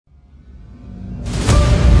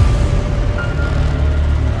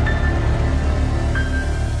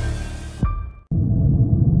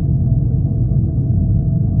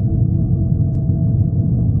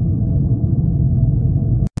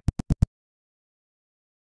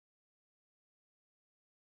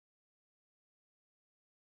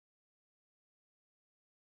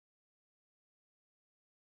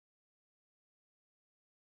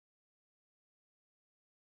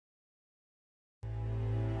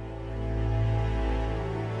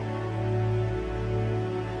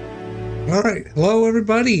Alright, hello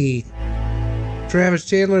everybody. Travis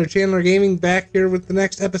Chandler, Chandler Gaming, back here with the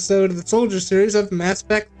next episode of the Soldier series of Mass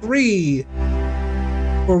Effect 3.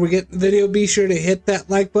 Before we get the video, be sure to hit that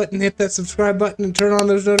like button, hit that subscribe button, and turn on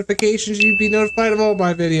those notifications so you'd be notified of all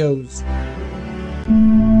my videos.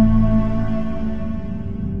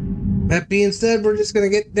 That being said, we're just gonna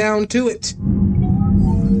get down to it.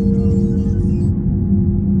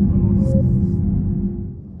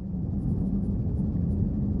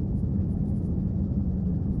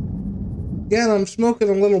 Again, I'm smoking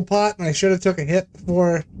a little pot, and I should have took a hit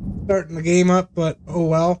before starting the game up, but oh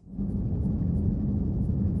well.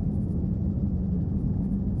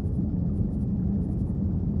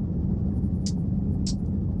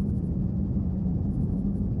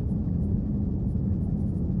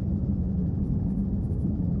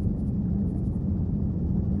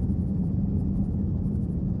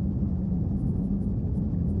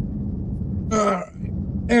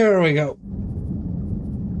 Alright, there we go.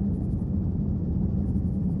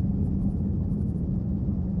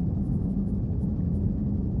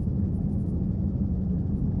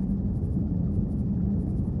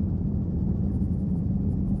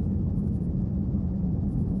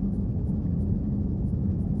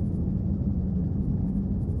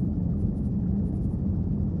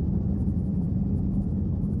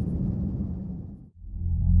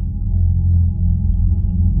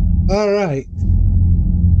 All right.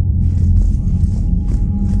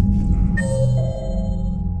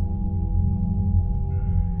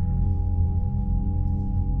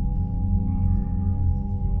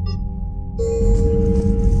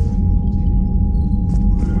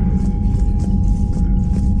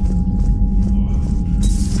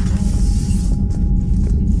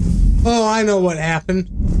 Oh, I know what happened.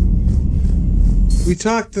 We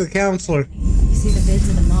talked to the counselor. You see the vids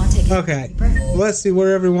of the maw taking Okay, let's see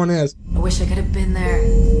where everyone is. I wish I could have been there.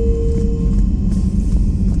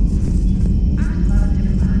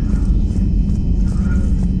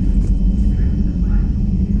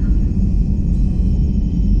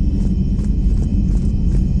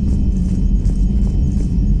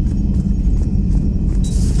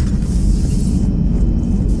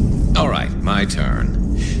 All right, my turn.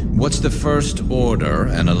 What's the first order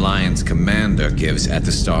an Alliance commander gives at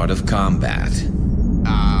the start of combat?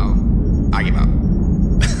 I give up.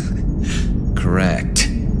 Correct.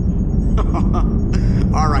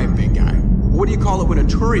 Alright, big guy. What do you call it when a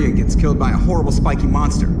Turian gets killed by a horrible spiky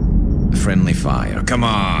monster? Friendly fire. Come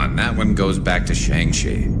on, that one goes back to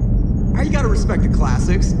Shang-Chi. How you gotta respect the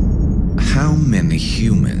classics? How many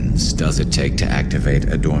humans does it take to activate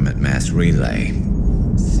a dormant mass relay?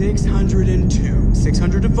 602.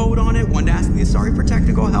 600 to vote on it, 1 to ask the Asari for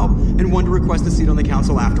technical help, and 1 to request a seat on the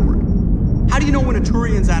council afterward. How do you know when a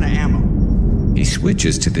Turian's out of ammo? He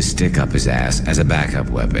switches to the stick up his ass as a backup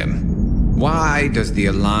weapon. Why does the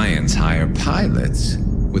Alliance hire pilots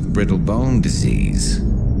with brittle bone disease?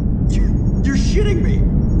 You're shitting me!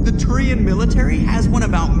 The Turian military has one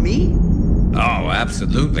about me? Oh,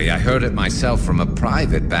 absolutely. I heard it myself from a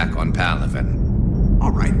private back on Palaven.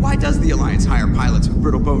 Alright, why does the Alliance hire pilots with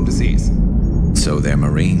brittle bone disease? So their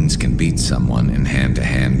Marines can beat someone in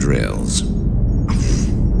hand-to-hand drills.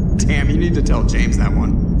 Damn, you need to tell James that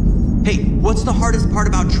one. Hey, what's the hardest part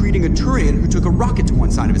about treating a Turian who took a rocket to one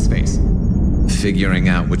side of his face? Figuring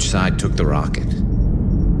out which side took the rocket.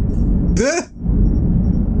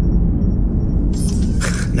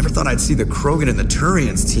 Never thought I'd see the Krogan and the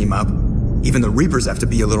Turians team up. Even the Reapers have to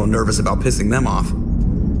be a little nervous about pissing them off.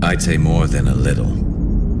 I'd say more than a little.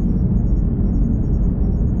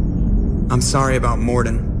 I'm sorry about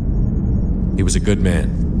Morden. He was a good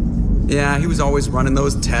man. Yeah, he was always running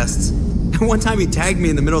those tests. And one time he tagged me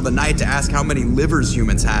in the middle of the night to ask how many livers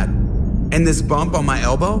humans had. And this bump on my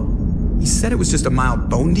elbow? He said it was just a mild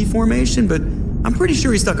bone deformation, but I'm pretty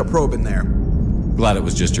sure he stuck a probe in there. Glad it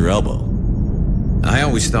was just your elbow. I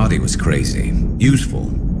always thought he was crazy. Useful,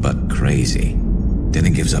 but crazy. Then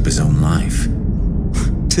he gives up his own life.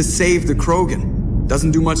 To save the Krogan.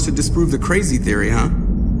 Doesn't do much to disprove the crazy theory, huh?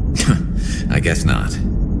 I guess not.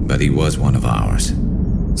 But he was one of ours.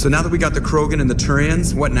 So now that we got the Krogan and the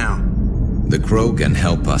Turians, what now? The Krogan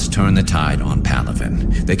help us turn the tide on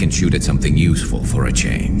Palaven. They can shoot at something useful for a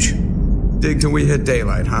change. Dig till we hit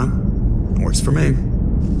daylight, huh? Works for me.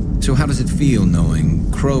 So how does it feel knowing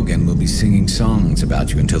Krogan will be singing songs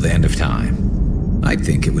about you until the end of time? I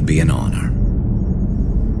think it would be an honor.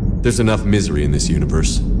 There's enough misery in this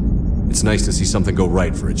universe. It's nice to see something go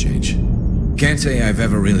right for a change. Can't say I've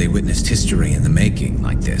ever really witnessed history in the making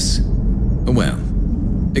like this. Well,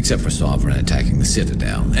 except for Sovereign attacking the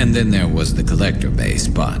Citadel, and then there was the Collector base,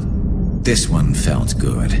 but this one felt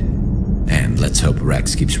good. And let's hope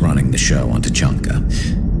Rex keeps running the show on Tuchanka.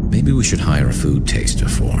 Maybe we should hire a food taster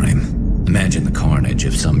for him. Imagine the carnage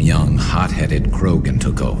if some young, hot-headed Krogan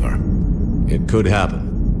took over. It could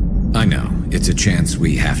happen. I know, it's a chance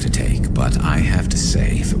we have to take, but I have to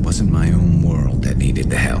say, if it wasn't my own world that needed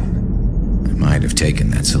the help, I might have taken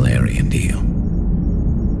that Solarian deal.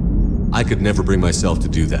 I could never bring myself to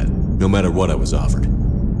do that, no matter what I was offered.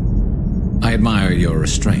 I admire your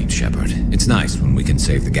restraint, Shepard. It's nice when we can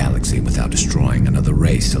save the galaxy without destroying another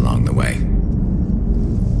race along the way.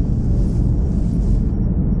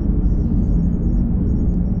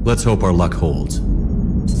 Let's hope our luck holds.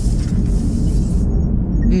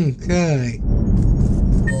 Okay.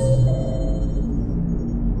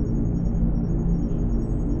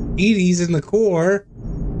 Edie's in the core.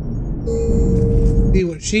 See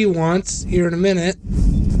what she wants here in a minute.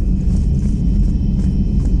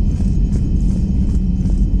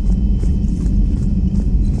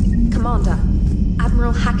 Commander,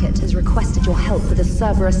 Admiral Hackett has requested your help with a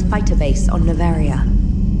Cerberus fighter base on Novaria.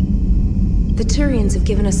 The Turians have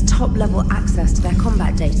given us top-level access to their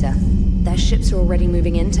combat data. Their ships are already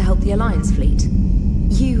moving in to help the Alliance fleet.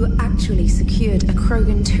 You actually secured a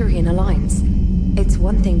Krogan-Turian alliance. It's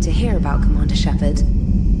one thing to hear about Commander Shepard.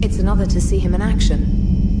 It's another to see him in action.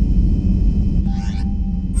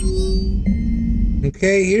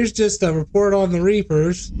 Okay, here's just a report on the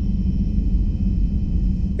Reapers.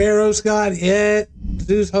 Barrows got hit.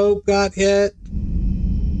 Zeus Hope got hit.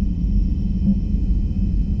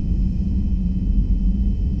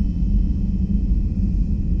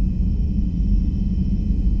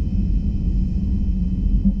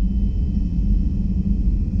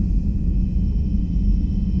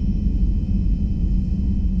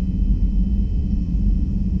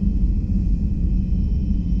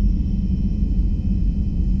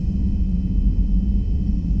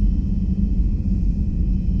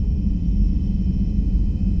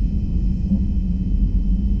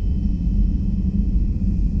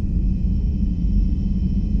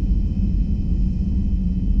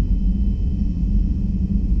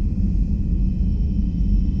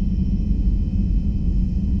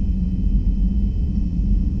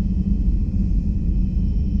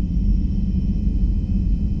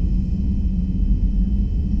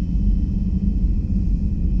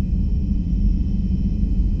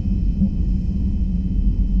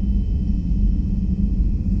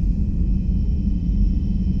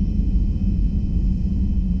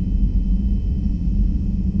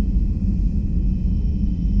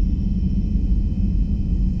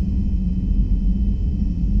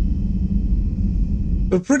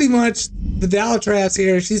 But pretty much, the Dalatrass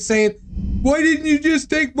here, she's saying, why didn't you just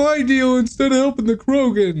take my deal instead of helping the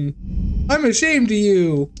Krogan? I'm ashamed of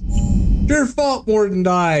you. It's your fault Morden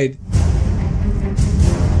died.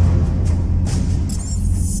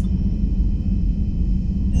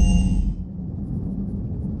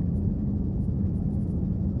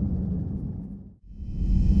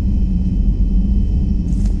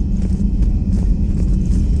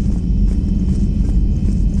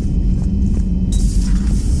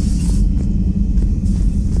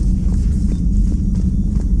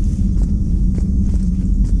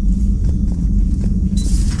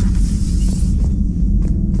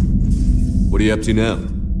 What are you up to now?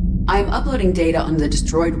 I'm uploading data on the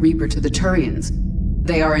destroyed Reaper to the Turians.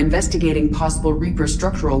 They are investigating possible Reaper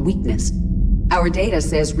structural weakness. Our data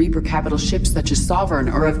says Reaper capital ships such as Sovereign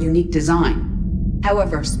are of unique design.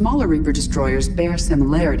 However, smaller Reaper destroyers bear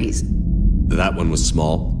similarities. That one was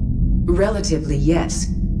small? Relatively,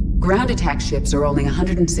 yes. Ground attack ships are only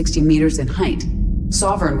 160 meters in height.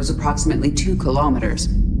 Sovereign was approximately 2 kilometers.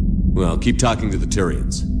 Well, keep talking to the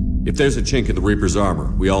Turians. If there's a chink in the Reaper's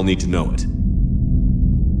armor, we all need to know it.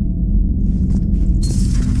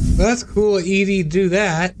 That's cool of Edie to do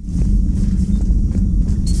that.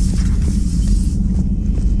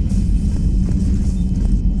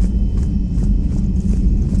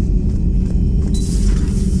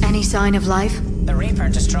 Any sign of life? The Reaper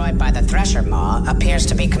destroyed by the Thresher Maw appears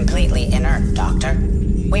to be completely inert, Doctor.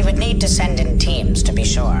 We would need to send in teams to be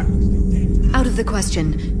sure. Out of the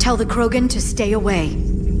question. Tell the Krogan to stay away.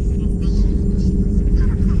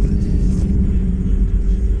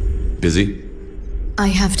 Busy? I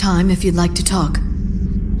have time if you'd like to talk.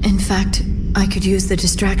 In fact, I could use the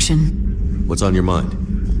distraction. What's on your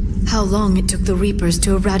mind? How long it took the Reapers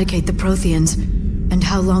to eradicate the Protheans, and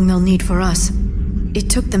how long they'll need for us. It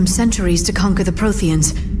took them centuries to conquer the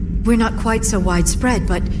Protheans. We're not quite so widespread,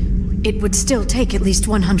 but it would still take at least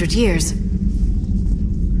 100 years.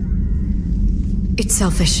 It's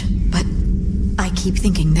selfish, but I keep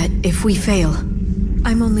thinking that if we fail...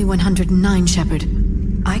 I'm only 109, Shepard.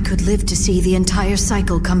 I could live to see the entire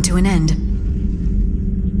cycle come to an end.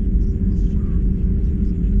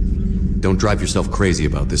 Don't drive yourself crazy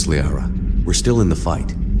about this, Liara. We're still in the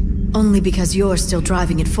fight. Only because you're still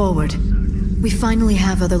driving it forward. We finally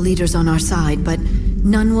have other leaders on our side, but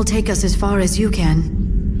none will take us as far as you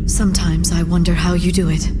can. Sometimes I wonder how you do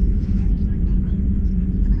it.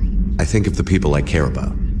 I think of the people I care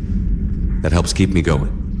about. That helps keep me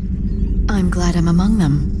going. I'm glad I'm among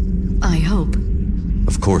them. I hope.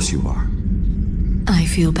 Of course you are. I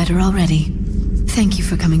feel better already. Thank you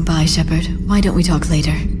for coming by, Shepard. Why don't we talk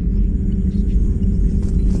later?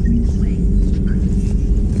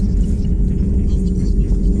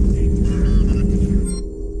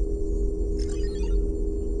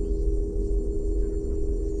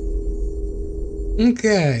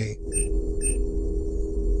 Okay.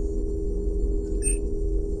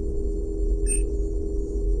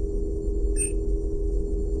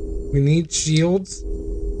 We need shields?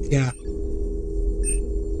 Yeah.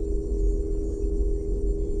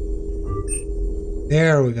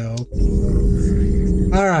 There we go.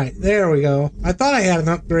 Alright, there we go. I thought I had an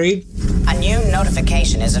upgrade. A new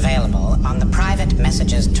notification is available on the private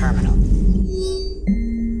messages terminal.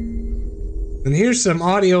 And here's some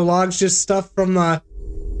audio logs, just stuff from the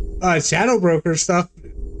Shadow Broker stuff.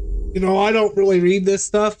 You know, I don't really read this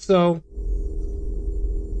stuff, so...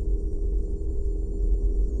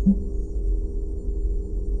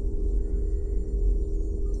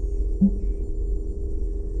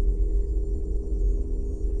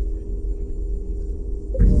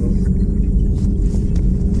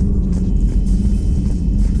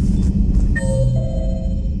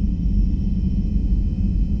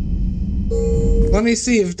 Let me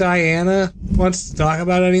see if Diana wants to talk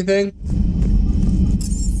about anything.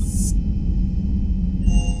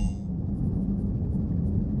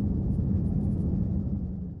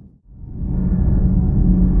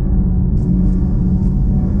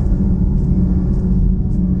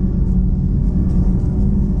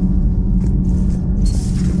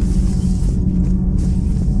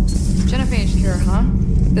 Genophage here, huh?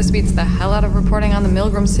 This beats the hell out of reporting on the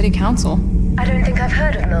Milgram City Council. I don't think I've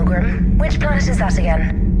heard of Milgram. Which planet is that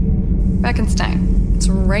again? Beckenstein. It's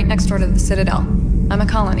right next door to the Citadel. I'm a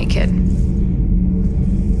colony kid.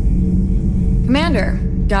 Commander,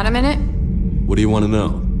 got a minute? What do you want to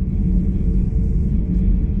know?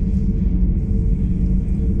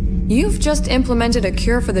 You've just implemented a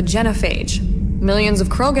cure for the genophage. Millions of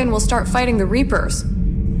Krogan will start fighting the Reapers.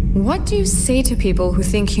 What do you say to people who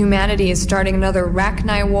think humanity is starting another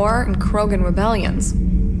Rachni War and Krogan rebellions?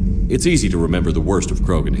 It's easy to remember the worst of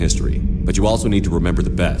Krogan history, but you also need to remember the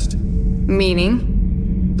best.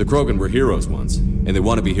 Meaning? The Krogan were heroes once, and they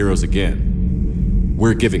want to be heroes again.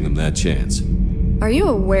 We're giving them that chance. Are you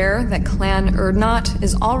aware that Clan Urdnot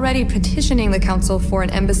is already petitioning the Council for an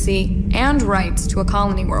embassy and rights to a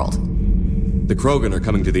colony world? The Krogan are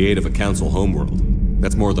coming to the aid of a Council homeworld.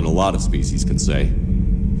 That's more than a lot of species can say.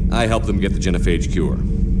 I helped them get the genophage cure.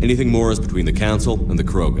 Anything more is between the Council and the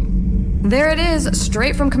Krogan. There it is,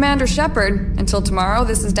 straight from Commander Shepard. Until tomorrow,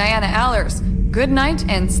 this is Diana Allers. Good night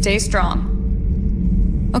and stay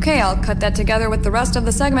strong. Okay, I'll cut that together with the rest of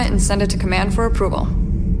the segment and send it to Command for approval.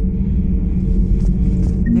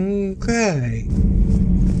 Okay.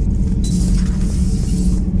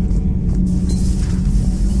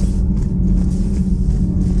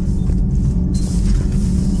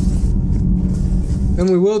 And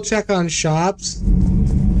we will check on shops.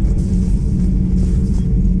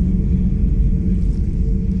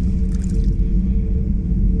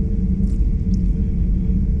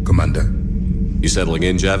 Commander. You settling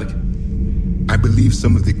in, Javik? I believe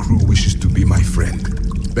some of the crew wishes to be my friend.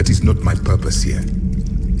 That is not my purpose here.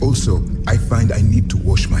 Also, I find I need to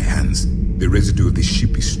wash my hands. The residue of the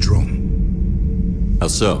ship is strong. How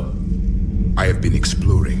so? I have been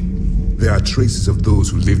exploring. There are traces of those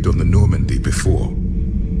who lived on the Normandy before.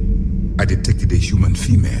 I detected a human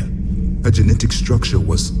female. Her genetic structure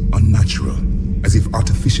was unnatural, as if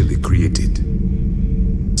artificially created.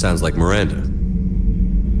 Sounds like Miranda.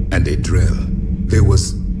 And a Drell. There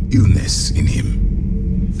was illness in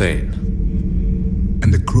him. Thane.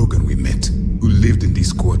 And the Krogan we met, who lived in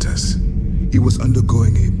these quarters. He was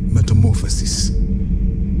undergoing a metamorphosis.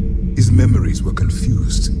 His memories were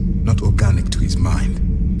confused, not organic to his mind.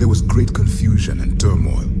 There was great confusion and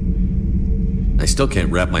turmoil. I still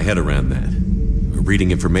can't wrap my head around that.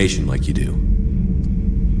 Reading information like you do.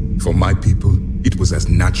 For my people, it was as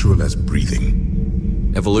natural as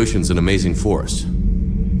breathing. Evolution's an amazing force.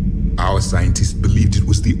 Our scientists believed it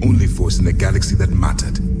was the only force in the galaxy that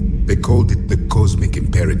mattered. They called it the cosmic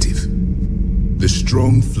imperative. The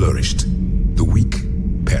strong flourished, the weak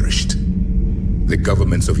perished. The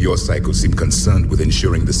governments of your cycle seem concerned with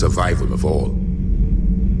ensuring the survival of all.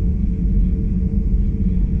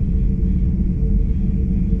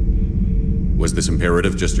 Was this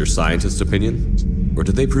imperative just your scientist's opinion? Or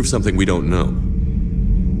did they prove something we don't know?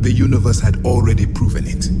 The universe had already proven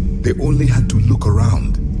it. They only had to look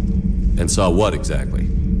around. And saw what exactly?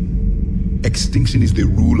 Extinction is the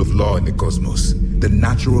rule of law in the cosmos, the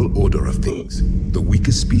natural order of things. The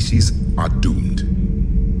weakest species are doomed.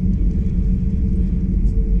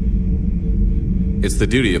 It's the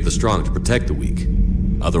duty of the strong to protect the weak.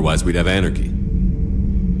 Otherwise, we'd have anarchy.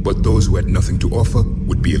 But those who had nothing to offer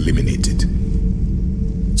would be eliminated.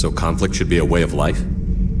 So conflict should be a way of life?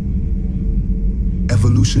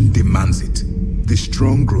 Evolution demands it. The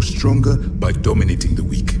strong grow stronger by dominating the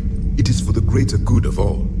weak. It is for the greater good of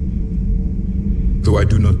all. Though I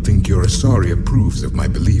do not think your Asari approves of my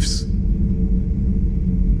beliefs.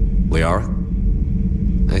 Liara?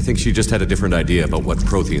 I think she just had a different idea about what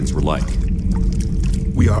Protheans were like.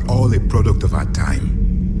 We are all a product of our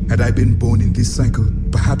time. Had I been born in this cycle,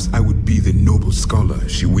 perhaps I would be the noble scholar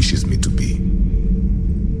she wishes me to be.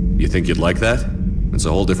 You think you'd like that? It's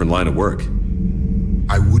a whole different line of work.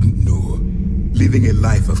 I wouldn't know. Living a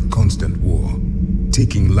life of constant war.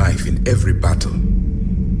 Taking life in every battle.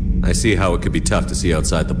 I see how it could be tough to see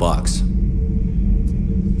outside the box.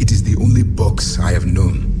 It is the only box I have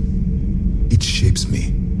known. It shapes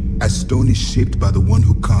me, as stone is shaped by the one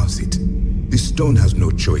who carves it. The stone has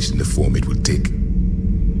no choice in the form it will take.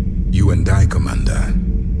 You and I, Commander.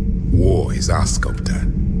 War is our sculptor,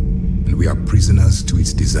 and we are prisoners to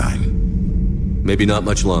its design. Maybe not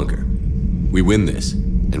much longer. We win this,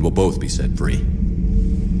 and we'll both be set free.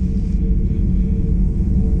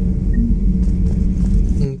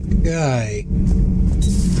 Guy.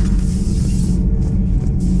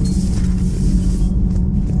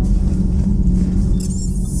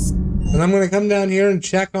 And I'm gonna come down here and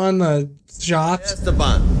check on the shops.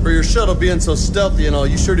 Esteban, for your shuttle being so stealthy and all,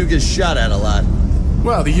 you sure do get shot at a lot.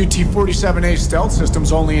 Well, the UT-47A stealth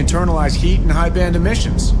systems only internalize heat and high-band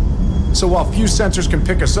emissions. So while few sensors can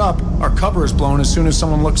pick us up, our cover is blown as soon as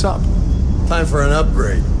someone looks up. Time for an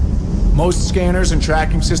upgrade. Most scanners and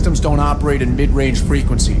tracking systems don't operate in mid-range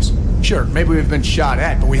frequencies. Sure, maybe we've been shot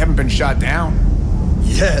at, but we haven't been shot down.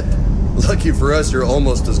 Yet. Lucky for us, you're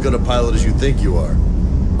almost as good a pilot as you think you are.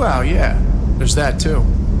 Well, yeah. There's that, too.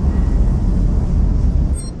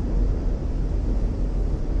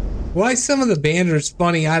 Why some of the banter's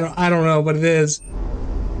funny, I don't know, but it is.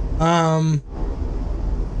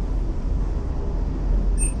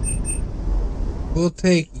 We'll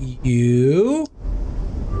take you.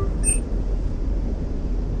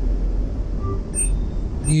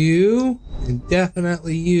 You, and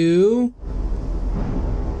definitely you.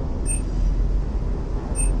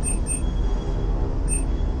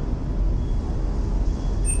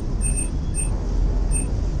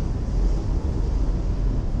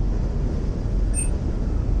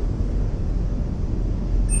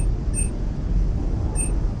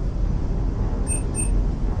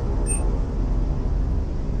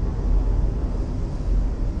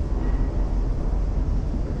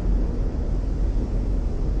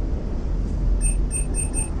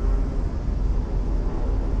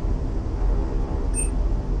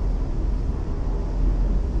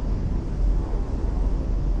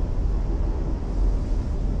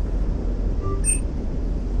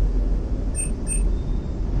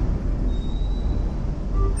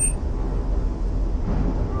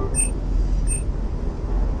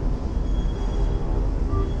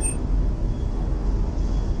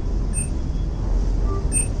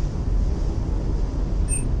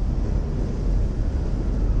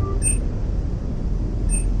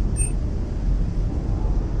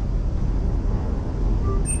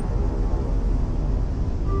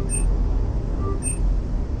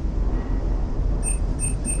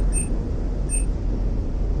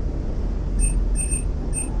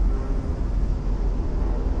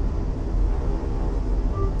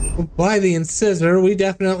 We'll buy the incisor. We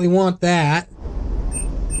definitely want that.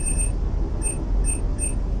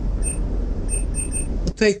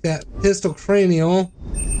 We'll take that pistol cranial.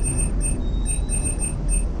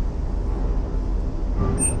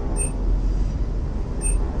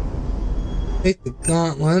 Take the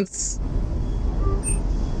gauntlets.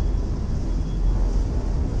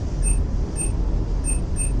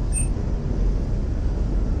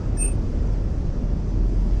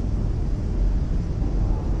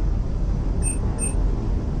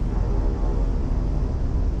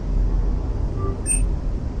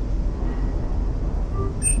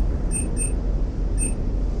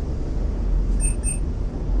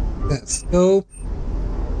 That scope.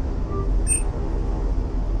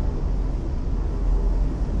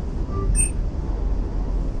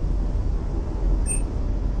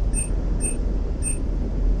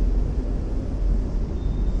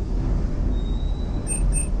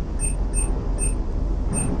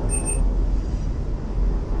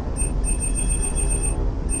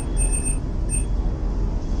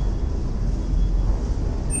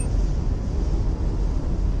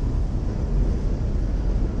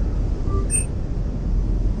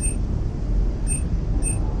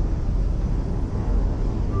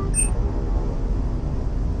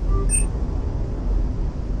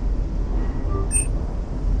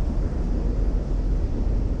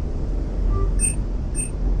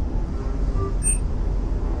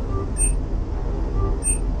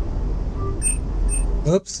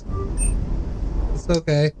 Oops. It's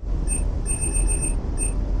okay.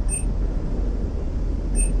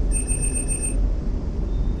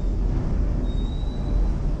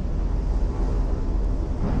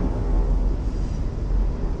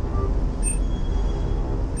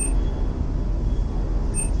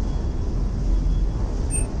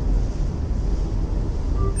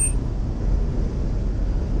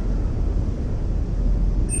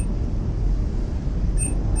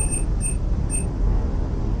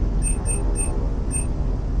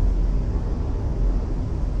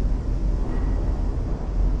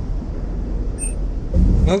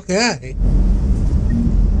 Okay.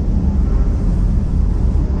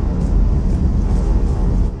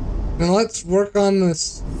 Now let's work on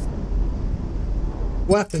this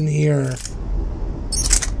weapon here.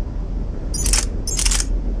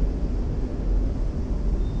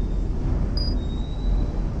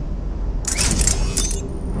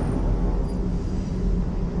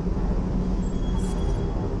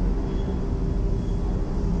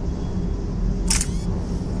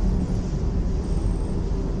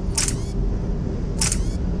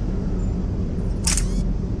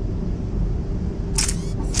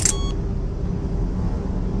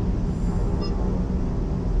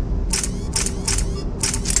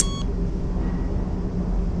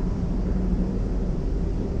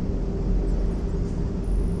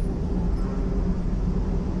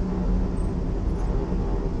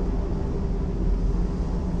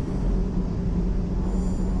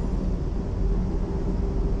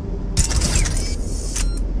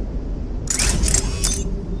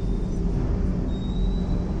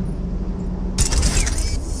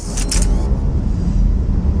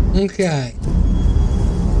 Okay.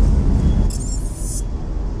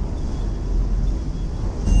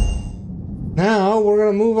 Now we're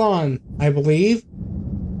gonna move on, I believe.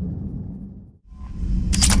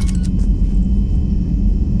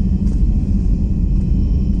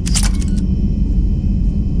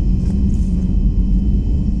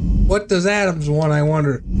 What does Adams want, I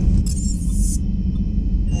wonder?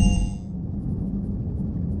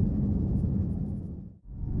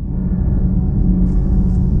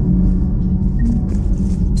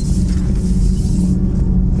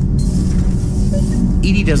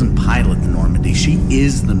 Edie doesn't pilot the Normandy, she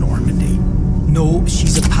is the Normandy. No,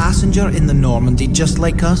 she's a passenger in the Normandy, just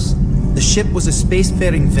like us. The ship was a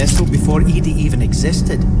spacefaring vessel before Edie even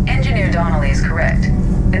existed. Engineer Donnelly is correct.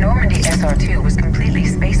 The Normandy SR-2 was completely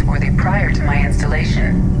spaceworthy prior to my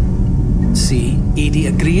installation. See, Edie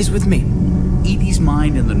agrees with me. Edie's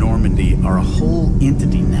mind and the Normandy are a whole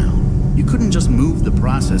entity now. You couldn't just move the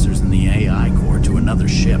processors in the AI core to another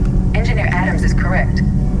ship. Engineer Adams is correct.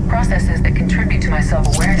 Processes that contribute to my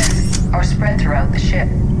self-awareness are spread throughout the ship.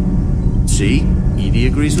 See? Edie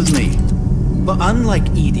agrees with me. But unlike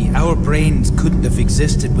Edie, our brains couldn't have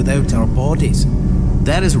existed without our bodies.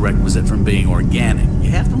 That is a requisite from being organic.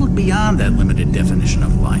 You have to look beyond that limited definition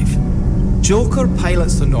of life. Joker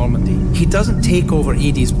pilots the Normandy. He doesn't take over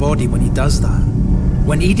Edie's body when he does that.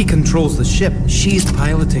 When Edie controls the ship, she's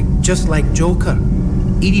piloting, just like Joker.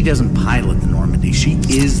 Edie doesn't pilot the Normandy, she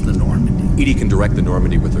is the Normandy. Edie can direct the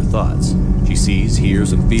Normandy with her thoughts. She sees,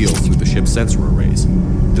 hears, and feels through the ship's sensor arrays.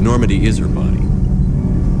 The Normandy is her body.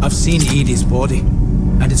 I've seen Edie's body,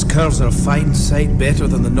 and its curves are a fine sight better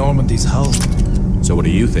than the Normandy's hull. So what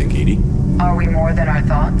do you think, Edie? Are we more than our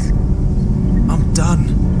thoughts? I'm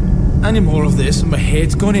done. Any more of this and my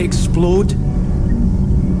head's gonna explode.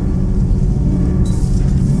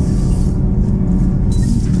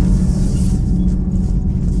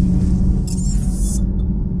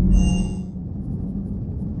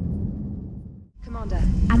 Commander,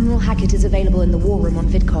 Admiral Hackett is available in the war room on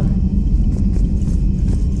VidCom.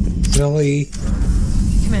 Really?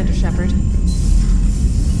 Commander Shepard.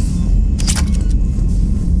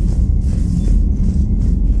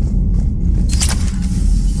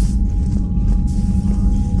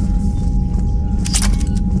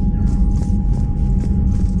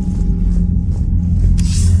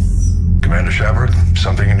 Commander Shepard,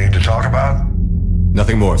 something you need to talk about?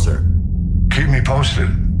 Nothing more, sir. Keep me posted.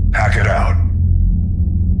 Hackett out.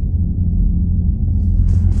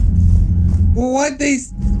 What they...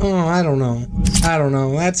 Oh, I don't know. I don't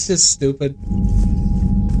know. That's just stupid.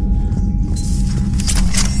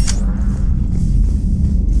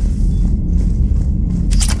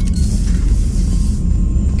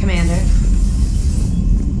 Commander.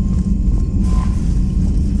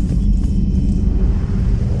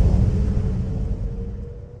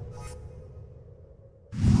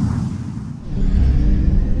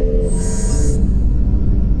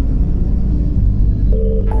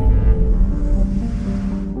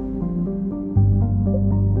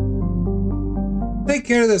 take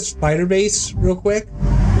care of this spider base real quick.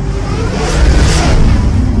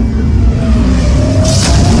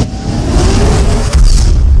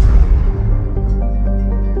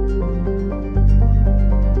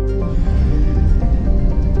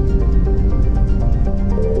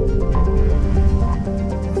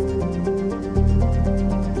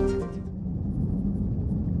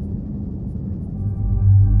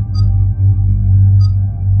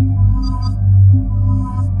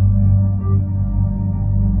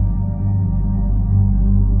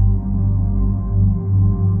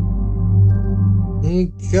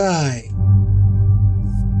 Guy.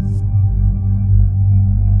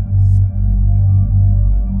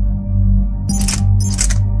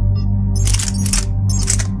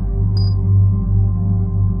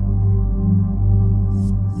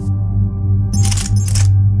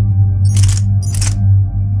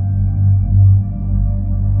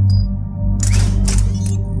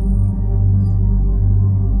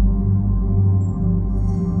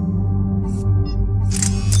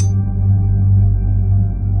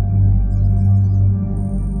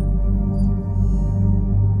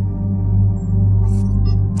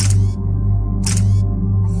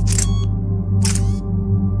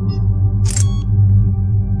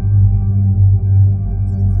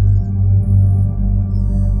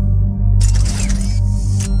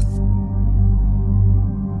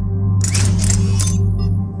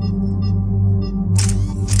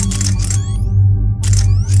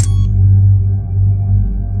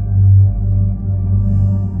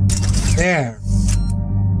 There.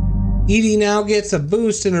 Edie now gets a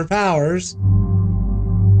boost in her powers.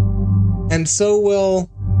 And so will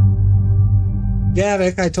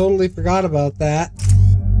Javik. I totally forgot about that.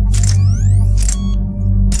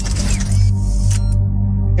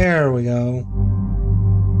 There we go.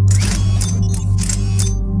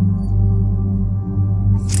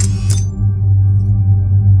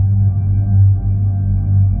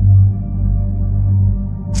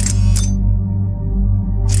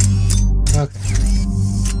 Okay.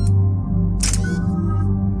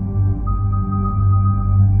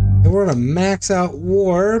 And we're gonna max out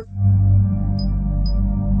warp.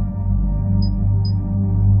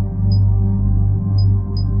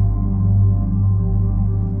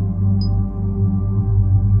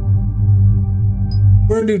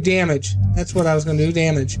 We're gonna do damage. That's what I was gonna do,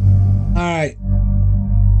 damage. Alright.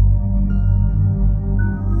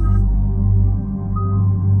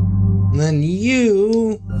 And then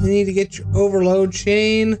you need to get your overload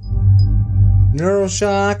chain, neural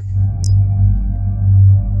shock.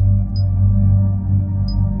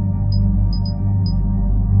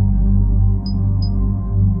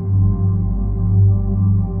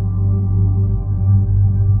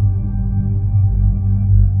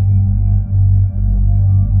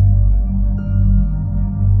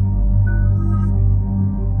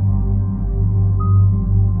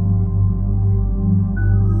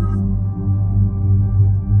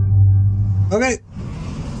 Okay.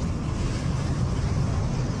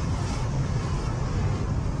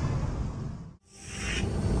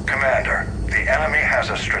 Commander, the enemy has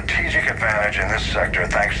a strategic advantage in this sector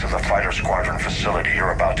thanks to the fighter squadron facility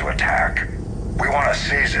you're about to attack. We want to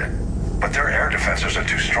seize it, but their air defenses are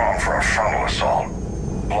too strong for a frontal assault.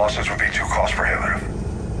 Losses would be too cost prohibitive.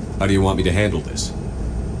 How do you want me to handle this?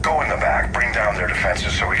 Go in the back, bring down their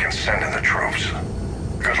defenses so we can send in the troops.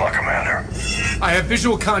 Good luck, Commander. I have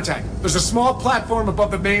visual contact. There's a small platform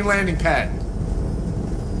above the main landing pad.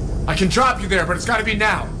 I can drop you there, but it's gotta be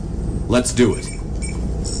now. Let's do it.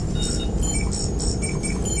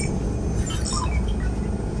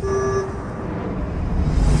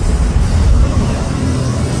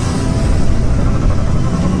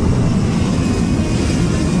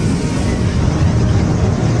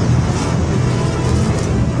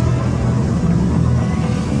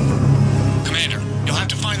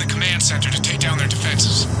 Center to take down their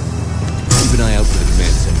defenses. Keep an eye out for the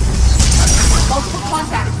command center. Multiple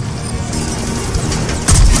contact.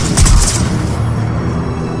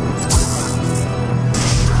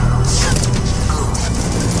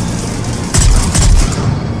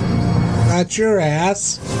 Got your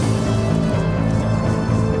ass.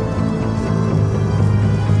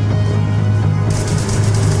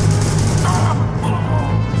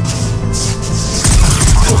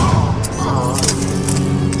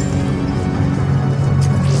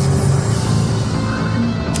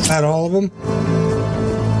 That all of them?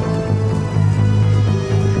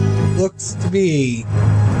 Looks to be.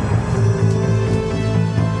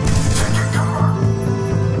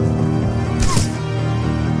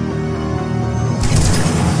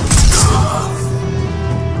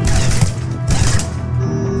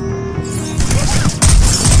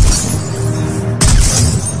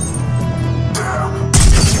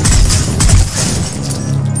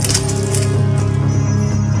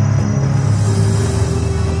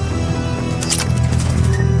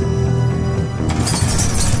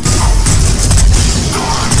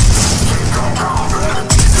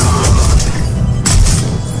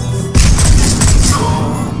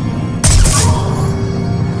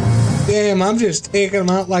 them. I'm just taking them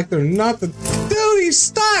out like they're nothing. Dude, he's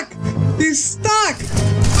stuck! He's stuck!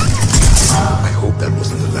 I hope that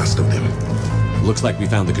wasn't the last of them. Looks like we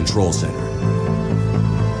found the control center.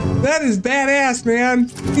 That is badass, man.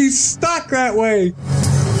 He's stuck that way.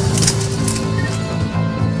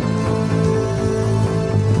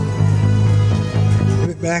 Get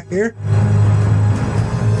it back here.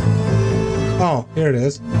 Oh, here it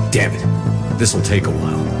is. Damn it. This'll take a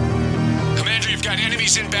while. Commander, you've got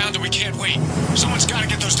enemies inbound and we can't wait. Someone's got to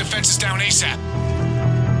get those defenses down ASAP.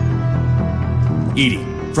 EDI,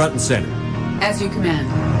 front and center. As you command.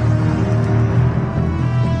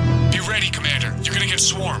 Be ready, Commander. You're gonna get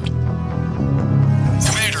swarmed.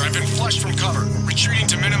 Commander, I've been flushed from cover. Retreating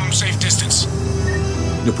to minimum safe distance.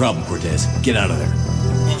 No problem, Cortez. Get out of there.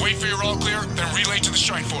 We'll wait for your all clear, then relay to the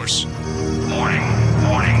strike force. Warning.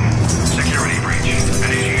 Security breach.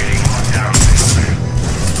 Initiating lockdown.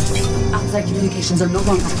 Outside communications are no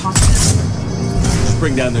longer possible. Just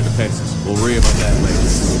bring down their defenses. We'll worry about that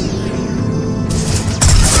later.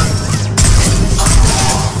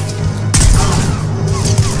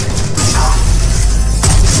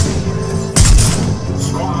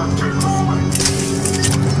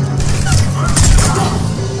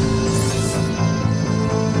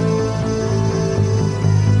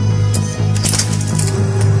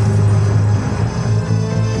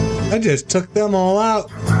 I just took them all out.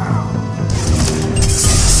 System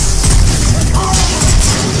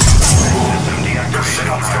deactivated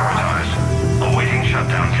on prioritize. Awaiting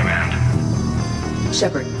shutdown command.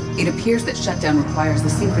 Shepard, it appears that shutdown requires the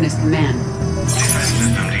synchronous command. Defense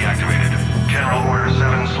system deactivated. General Order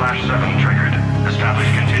 7/7 triggered. Establish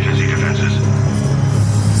contingency defenses.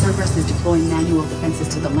 Cerberus is deploying manual defenses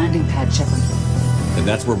to the landing pad, Shepard. And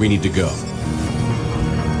that's where we need to go.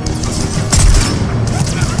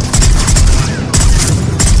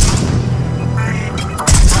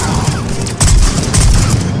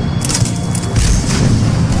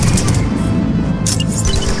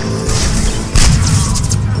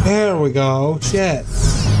 There we go. Shit.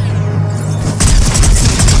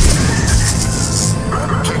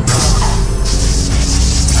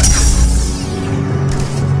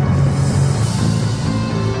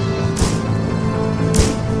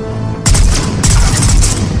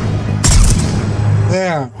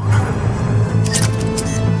 There.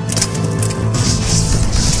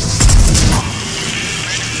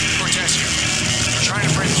 Cortez here. We're trying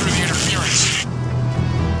to break through the interference.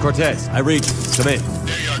 Cortez, I read you. Come in.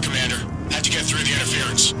 There you are, Commander. Had to get through the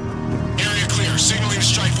interference. Area clear. Signaling the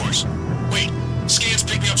strike force. Wait. Scan's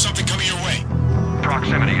picking up something coming your way.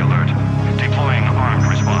 Proximity alert. Deploying armed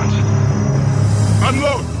response.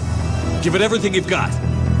 Unload! Give it everything you've got.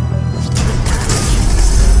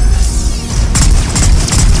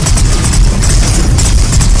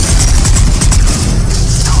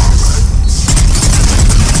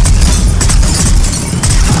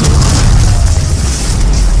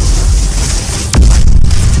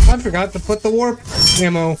 I forgot to put the warp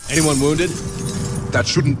ammo. Anyone wounded? That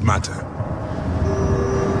shouldn't matter.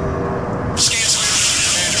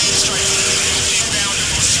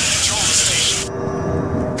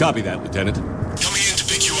 Copy that, Lieutenant. Coming in to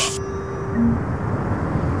pick you up.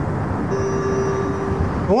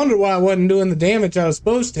 I wonder why I wasn't doing the damage I was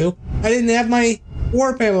supposed to. I didn't have my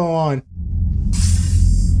warp ammo on.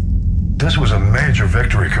 This was a major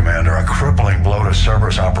victory, Commander. A crippling blow to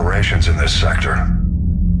Cerberus operations in this sector.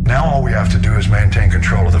 Now all we have to do is maintain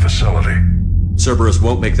control of the facility. Cerberus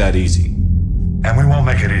won't make that easy. And we won't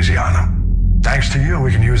make it easy on them. Thanks to you,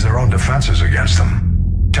 we can use their own defenses against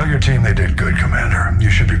them. Tell your team they did good, Commander. You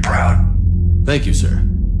should be proud. Thank you, sir.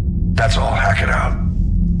 That's all. Hack it out.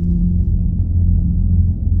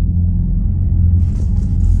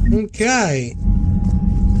 Okay.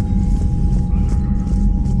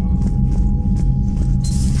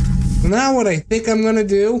 So now what I think I'm gonna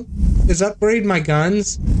do is upgrade my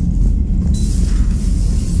guns.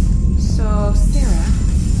 So, Sarah,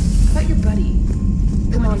 about your buddy.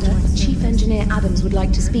 Commander, Chief Engineer Adams would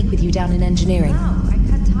like to speak with you down in engineering.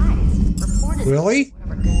 Really?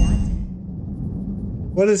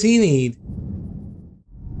 What does he need?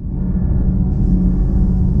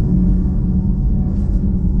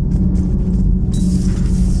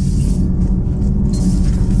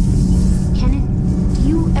 Kenneth, do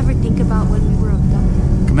you ever think about when we were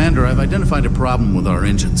abducted? Commander, I've identified a problem with our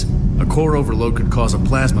engines. A core overload could cause a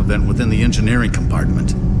plasma vent within the engineering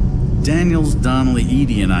compartment. Daniels, Donnelly,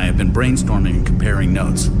 EDI, and I have been brainstorming and comparing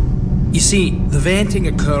notes. You see, the venting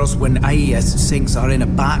occurs when IES sinks are in a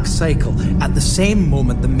back cycle at the same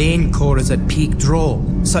moment the main core is at peak draw,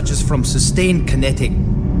 such as from sustained kinetic.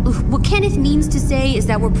 What Kenneth means to say is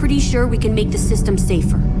that we're pretty sure we can make the system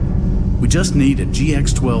safer. We just need a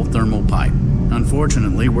GX-12 thermal pipe.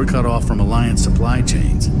 Unfortunately, we're cut off from Alliance supply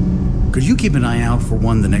chains. Could you keep an eye out for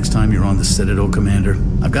one the next time you're on the Citadel, Commander?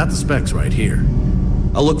 I've got the specs right here.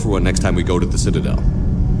 I'll look for one next time we go to the Citadel.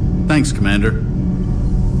 Thanks, Commander.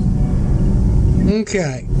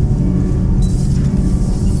 Okay.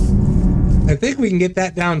 I think we can get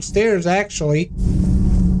that downstairs, actually.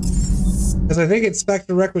 Because I think it's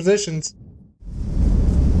Spectre requisitions.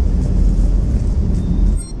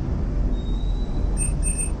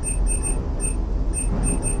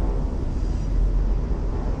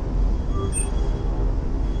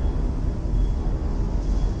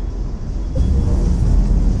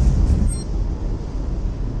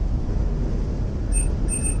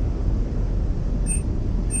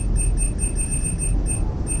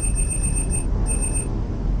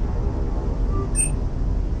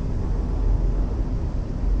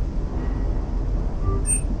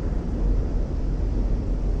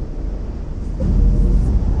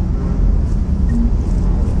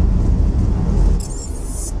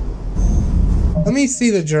 Let me see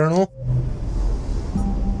the journal.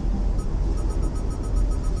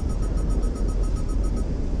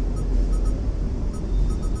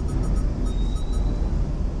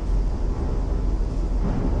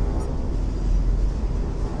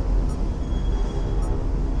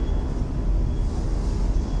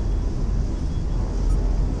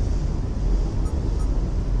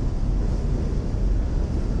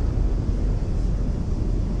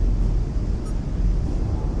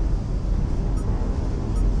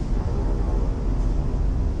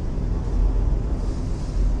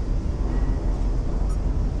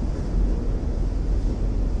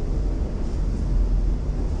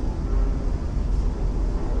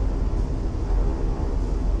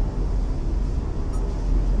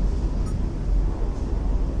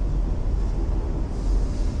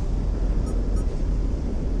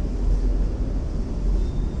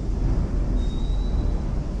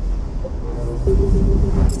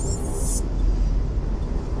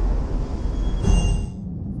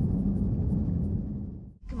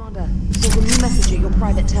 Commander, there's a new message at your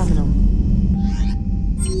private terminal.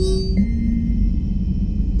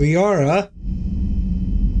 Liara?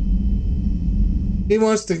 She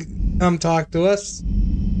wants to come talk to us.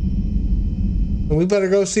 But we better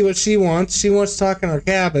go see what she wants. She wants to talk in our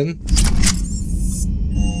cabin.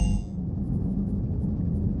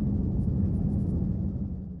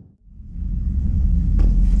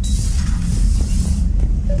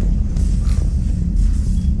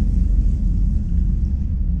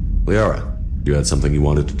 Liara, you had something you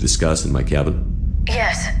wanted to discuss in my cabin?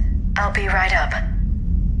 Yes, I'll be right up.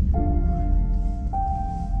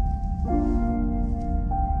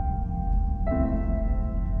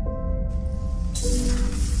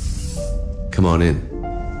 Come on in.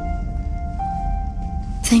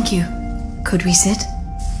 Thank you. Could we sit?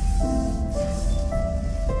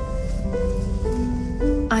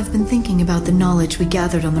 I've been thinking about the knowledge we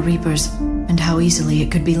gathered on the Reapers, and how easily it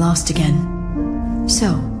could be lost again.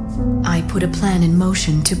 So, I put a plan in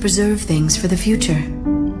motion to preserve things for the future.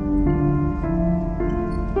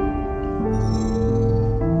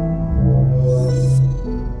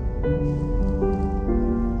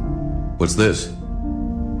 What's this?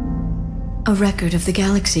 A record of the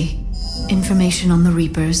galaxy. Information on the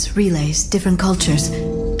Reapers, relays, different cultures,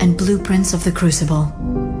 and blueprints of the Crucible.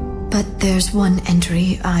 But there's one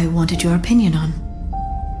entry I wanted your opinion on.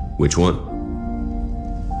 Which one?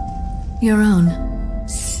 Your own.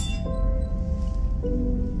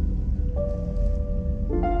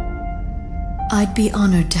 I'd be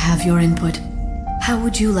honored to have your input. How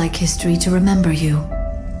would you like history to remember you?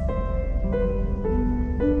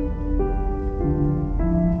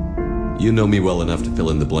 You know me well enough to fill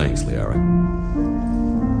in the blanks, Liara.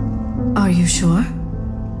 Are you sure?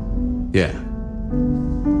 Yeah.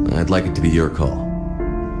 I'd like it to be your call.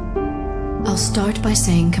 I'll start by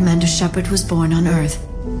saying Commander Shepard was born on Earth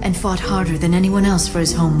and fought harder than anyone else for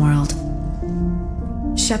his homeworld.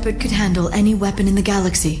 Shepard could handle any weapon in the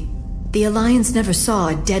galaxy. The Alliance never saw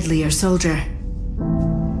a deadlier soldier.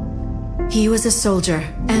 He was a soldier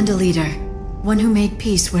and a leader, one who made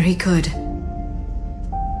peace where he could.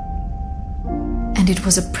 And it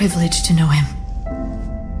was a privilege to know him.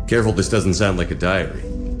 Careful, this doesn't sound like a diary.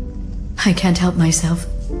 I can't help myself.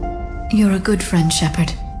 You're a good friend,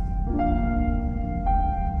 Shepard.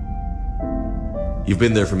 You've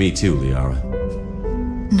been there for me too, Liara.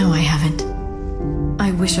 No, I haven't.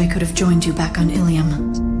 I wish I could have joined you back on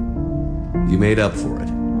Ilium. You made up for it.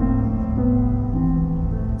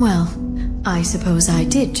 Well, I suppose I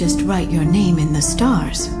did just write your name in the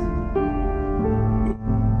stars.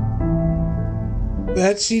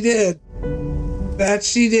 That she did. That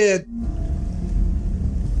she did.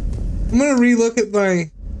 I'm gonna relook at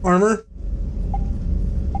my armor.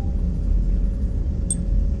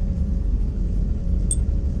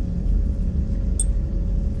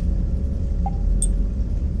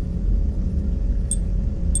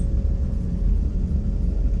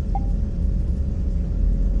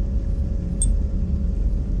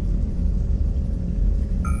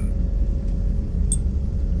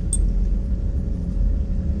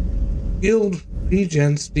 Shield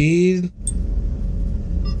regen speed.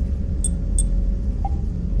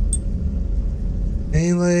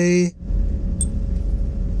 Melee.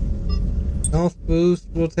 Health boost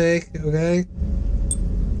we'll take, okay.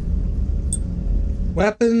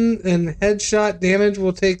 Weapon and headshot damage,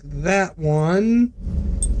 we'll take that one.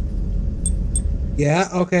 Yeah,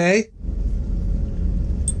 okay.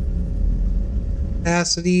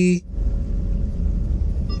 Capacity.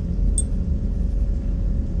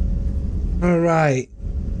 Alright.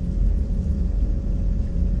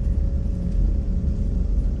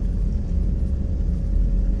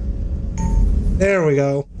 There we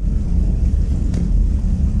go.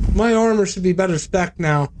 My armor should be better spec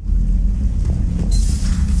now.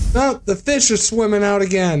 Oh, the fish are swimming out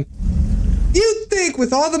again. You'd think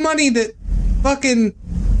with all the money that fucking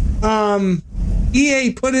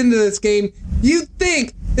EA put into this game, you'd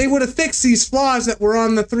think they would have fixed these flaws that were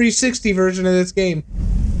on the 360 version of this game.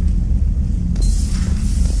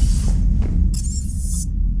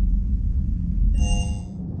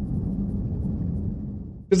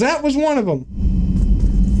 Because that was one of them.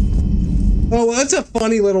 Oh, well, it's a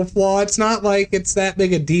funny little flaw. It's not like it's that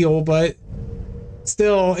big a deal, but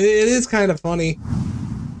still, it is kind of funny.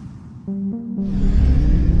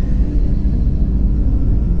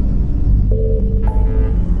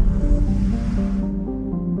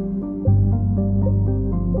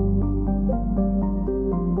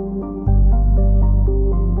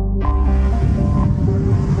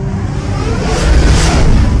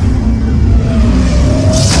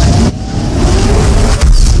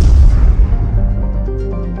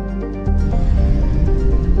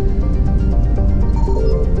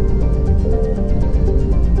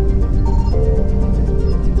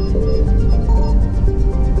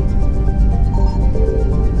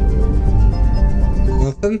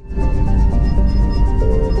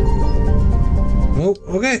 Nope.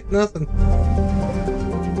 Okay, nothing.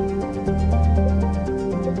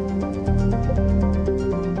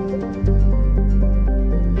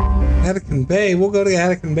 Attican Bay. We'll go to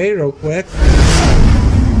Attican Bay real quick.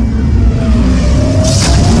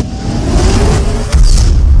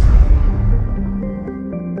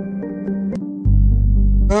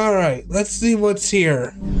 Alright, let's see what's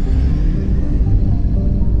here.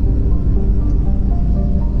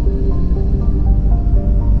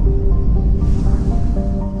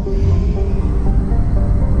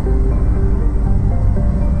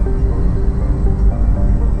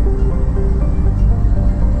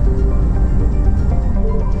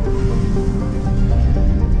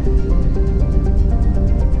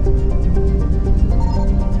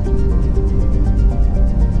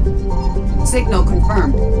 Signal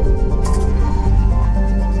confirmed.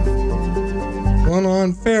 One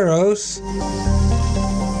on Pharos.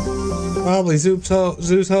 Probably Zeus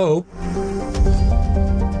Hope.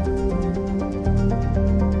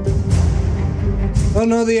 Oh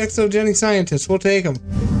no, the exogenic scientists. We'll take them.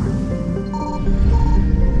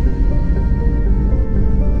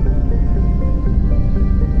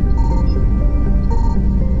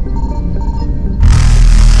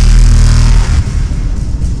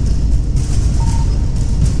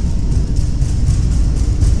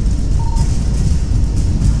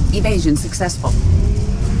 Evasion successful.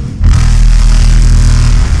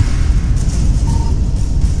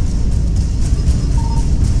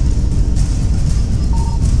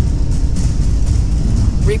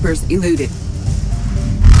 Reapers eluded.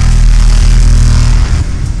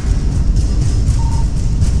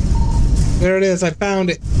 There it is. I found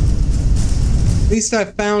it. At least I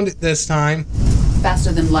found it this time.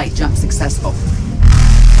 Faster than light jump successful.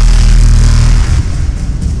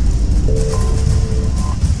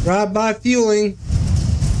 Drive-by fueling.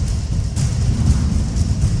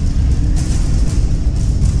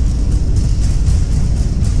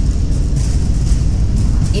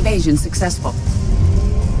 Evasion successful.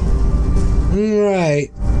 Right.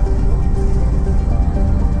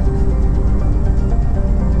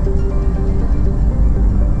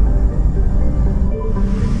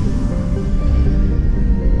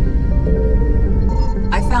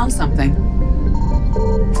 I found something.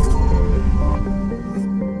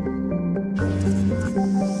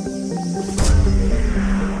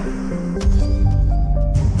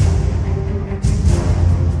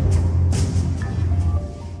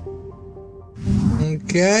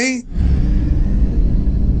 Okay.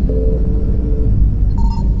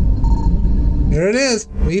 There it is.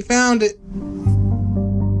 We found it.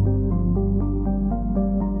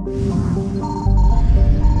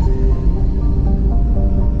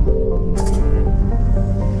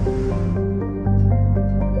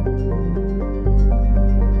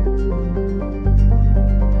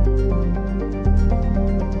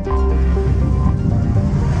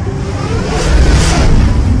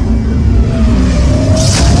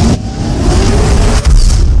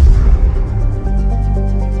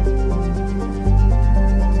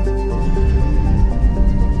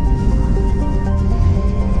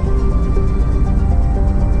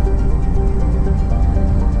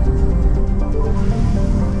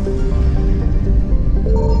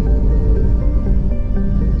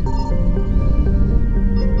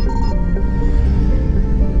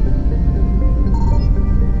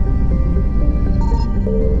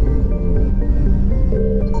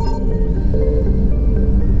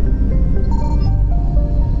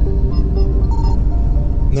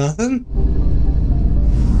 Nothing?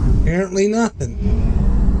 Apparently nothing.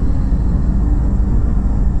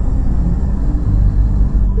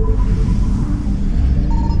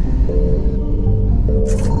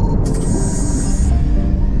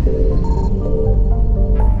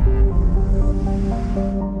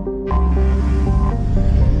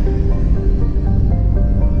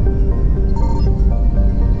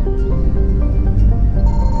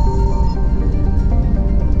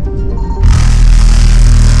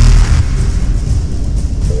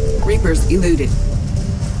 Reapers eluded.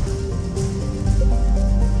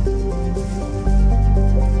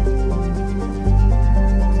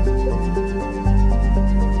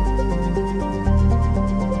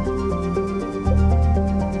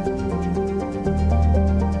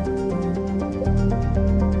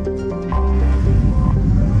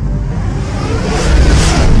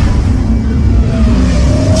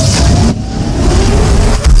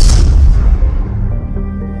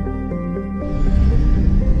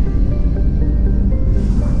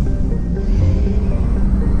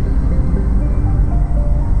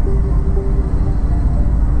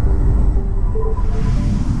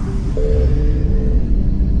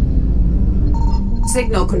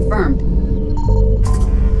 Signal confirmed.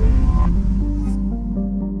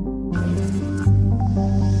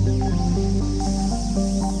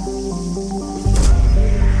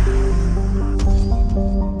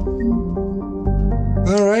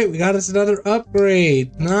 Alright, we got us another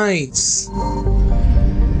upgrade. Nice.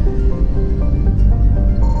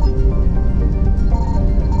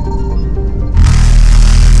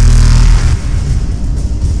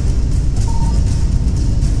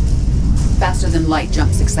 Faster than light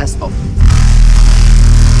jump successful.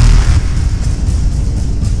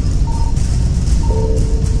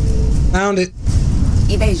 Found it.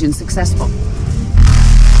 Evasion successful.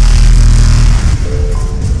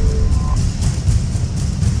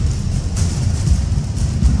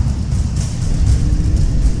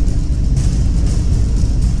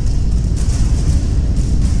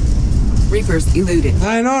 Reapers eluded.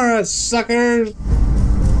 Inora, suckers!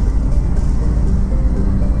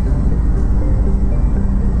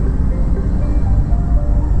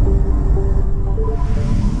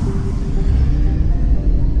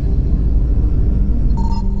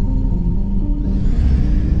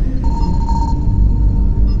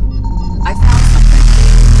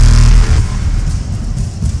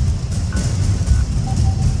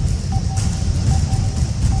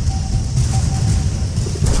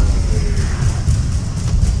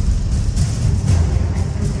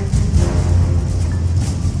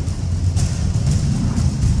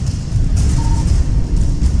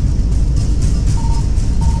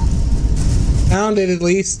 Found it at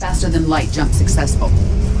least. Faster than light jump successful.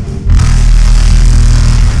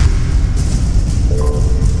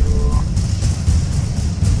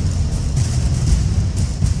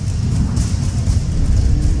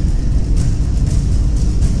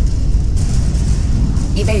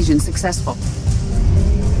 Evasion successful.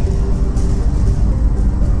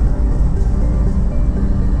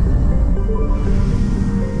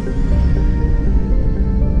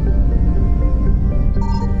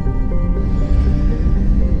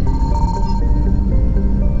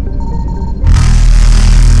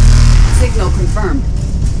 Signal confirmed.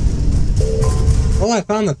 Well, I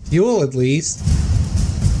found the fuel at least.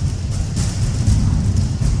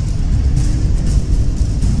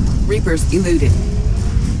 Reapers eluded.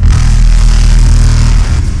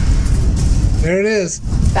 There it is.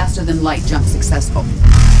 Faster than light jump successful.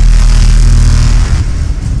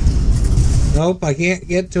 Nope, I can't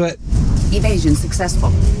get to it. Evasion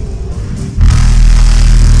successful.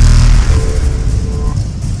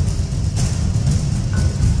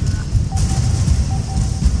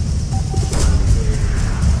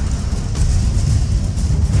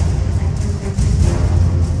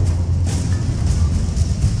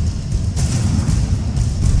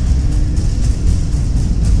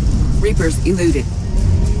 Reapers eluded.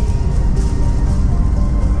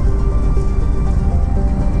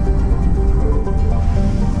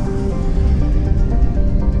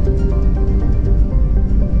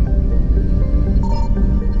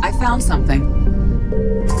 I found something.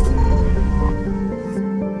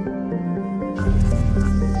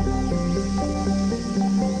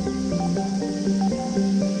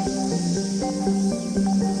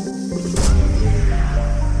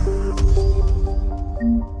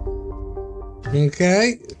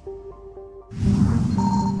 Okay.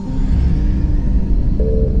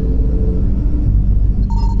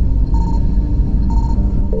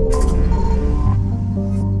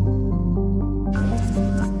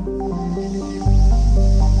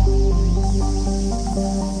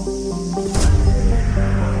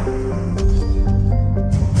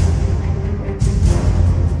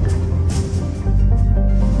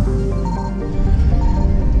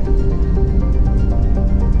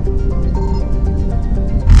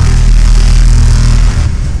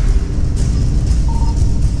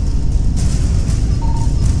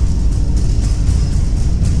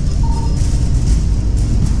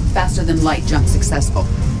 Faster than light jump successful.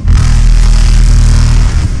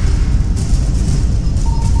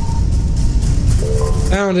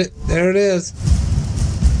 Found it. There it is.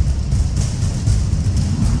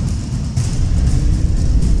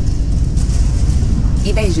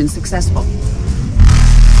 Evasion successful.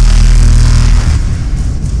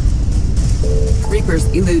 Reapers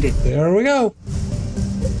eluded. There we go.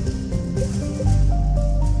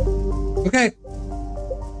 Okay.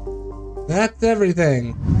 That's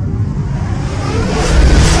everything.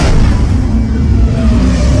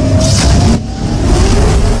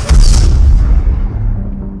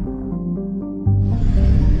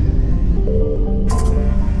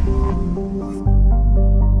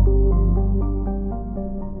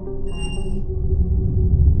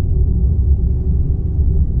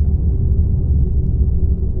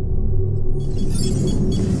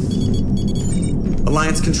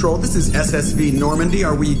 Alliance Control, this is SSV Normandy.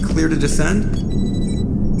 Are we clear to descend?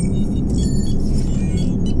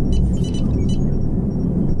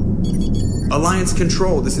 Alliance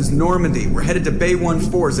Control, this is Normandy. We're headed to Bay 1-4,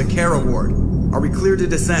 Zakara Ward. Are we clear to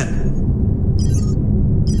descend?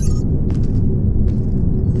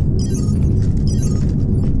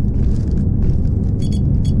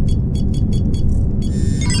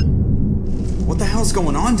 What the hell's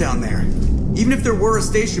going on down there? Even if there were a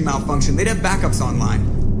station malfunction, they'd have backups online.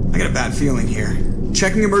 I got a bad feeling here.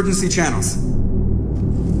 Checking emergency channels.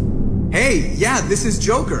 Hey, yeah, this is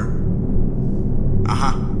Joker.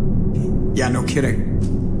 Uh-huh. Yeah, no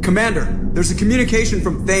kidding. Commander, there's a communication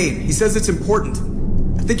from Thane. He says it's important.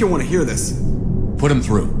 I think you'll want to hear this. Put him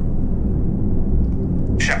through.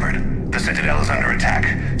 Shepard, the Citadel is under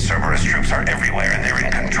attack. Cerberus troops are everywhere and they're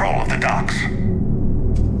in control of the docks.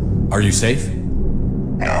 Are you safe?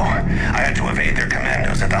 No, I had to evade their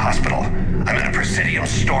commandos at the hospital. I'm in a Presidium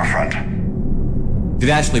storefront. Did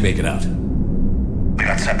Ashley make it out? We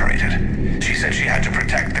got separated. She said she had to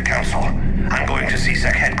protect the Council. I'm going to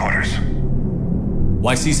CSEC headquarters.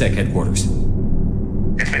 Why CSEC headquarters?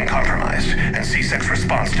 It's been compromised, and CSEC's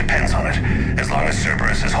response depends on it. As long as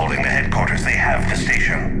Cerberus is holding the headquarters, they have the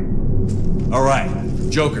station. All right,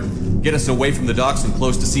 Joker, get us away from the docks and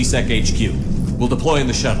close to CSEC HQ. We'll deploy in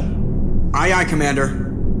the shuttle. Aye, aye, Commander.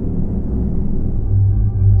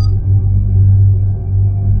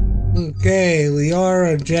 Okay,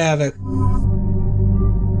 Liara Javik.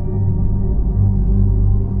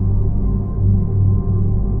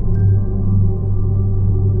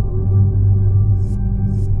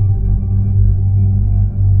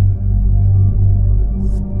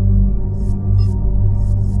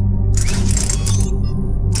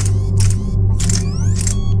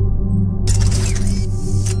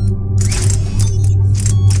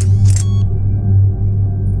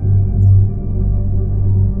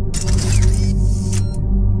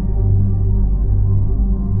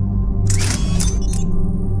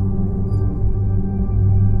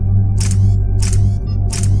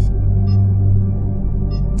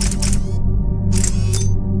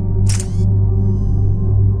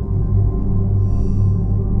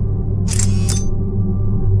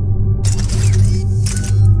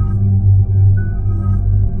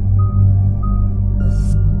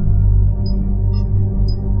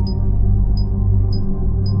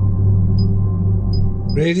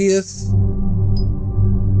 Radius.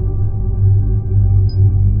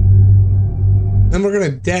 Then we're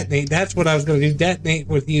gonna detonate. That's what I was gonna do. Detonate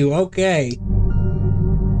with you. Okay.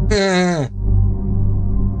 Then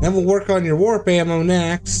we'll work on your warp ammo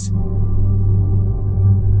next.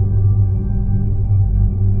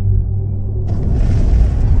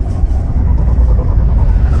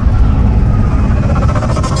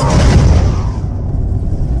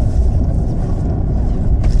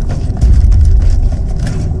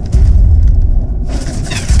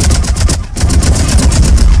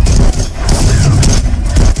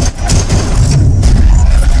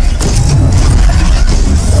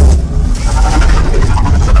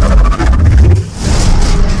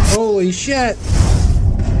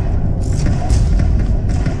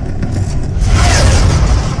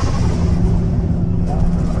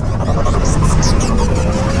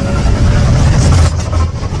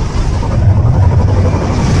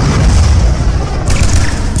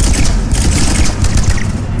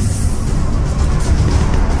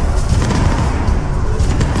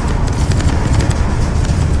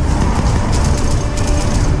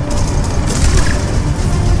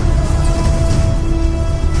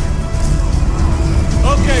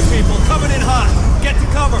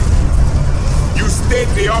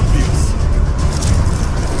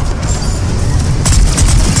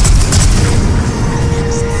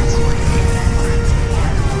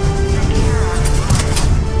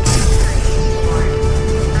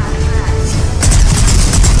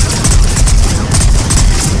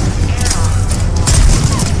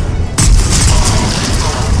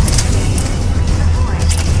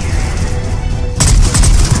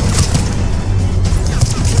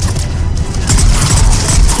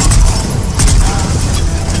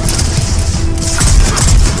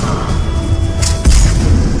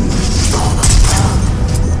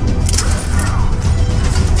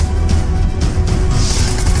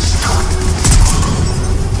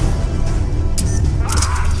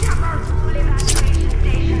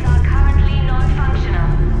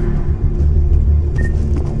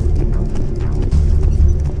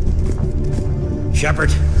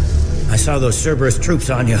 Shepard, I saw those Cerberus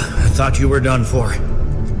troops on you. I thought you were done for.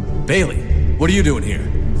 Bailey, what are you doing here?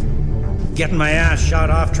 Getting my ass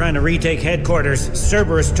shot off trying to retake headquarters.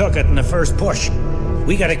 Cerberus took it in the first push.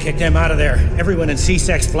 We gotta kick them out of there. Everyone in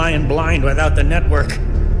C-Sec's flying blind without the network.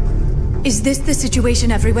 Is this the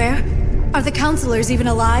situation everywhere? Are the counselors even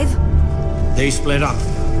alive? They split up.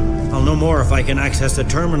 I'll know more if I can access the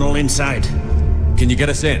terminal inside. Can you get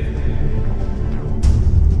us in?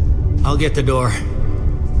 I'll get the door.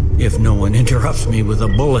 If no one interrupts me with a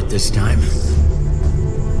bullet this time.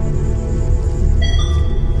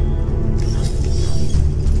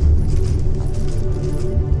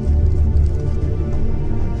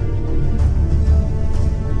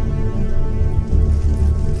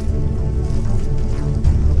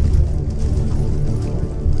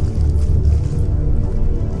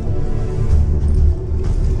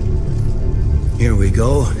 Here we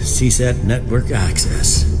go. CSAT network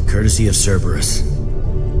access, courtesy of Cerberus.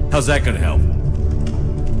 How's that gonna help?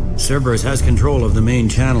 Cerberus has control of the main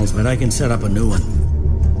channels, but I can set up a new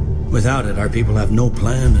one. Without it, our people have no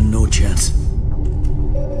plan and no chance.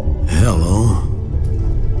 Hello.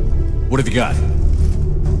 What have you got?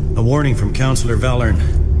 A warning from Counselor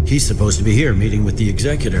Valern. He's supposed to be here meeting with the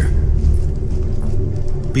Executor.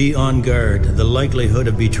 Be on guard. The likelihood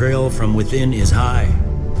of betrayal from within is high.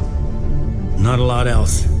 Not a lot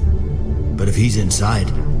else. But if he's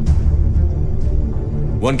inside...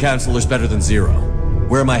 One counselor's better than zero.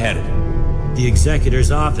 Where am I headed? The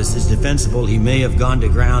Executor's office is defensible. He may have gone to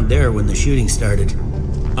ground there when the shooting started.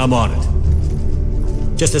 I'm on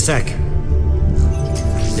it. Just a sec.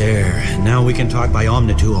 There. Now we can talk by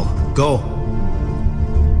Omnitool. Go.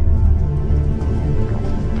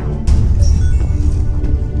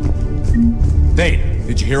 Thane,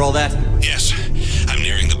 did you hear all that? Yes. I'm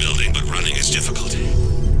nearing the building, but running is difficult.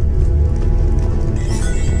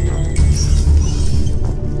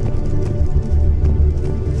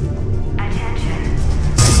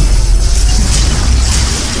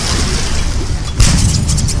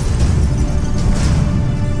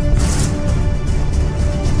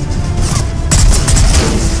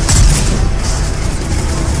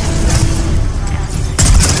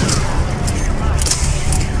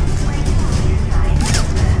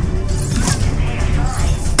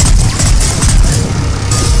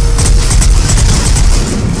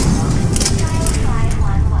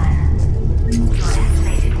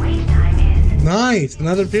 Nice,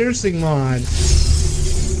 another piercing mod.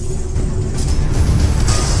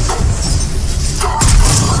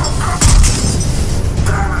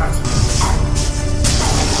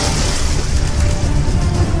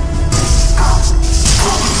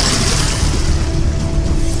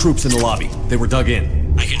 Troops in the lobby. They were dug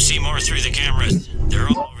in. I can see more through the cameras. They're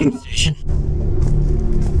all over the station.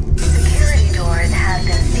 Security doors have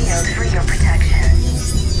been sealed for your protection.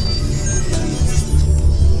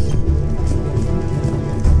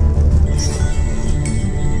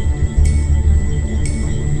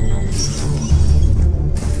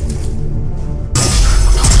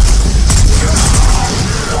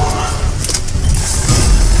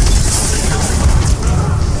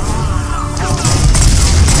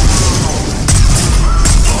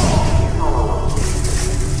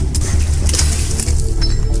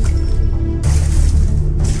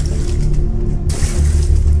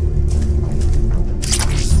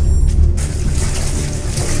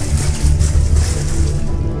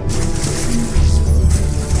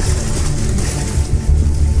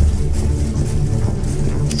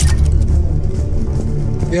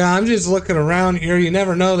 Yeah, I'm just looking around here. You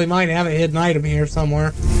never know, they might have a hidden item here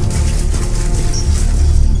somewhere.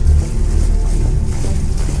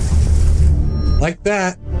 Like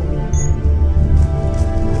that.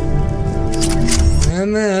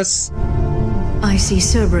 And this. I see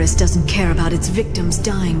Cerberus doesn't care about its victims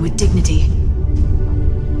dying with dignity.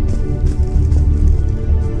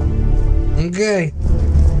 Okay.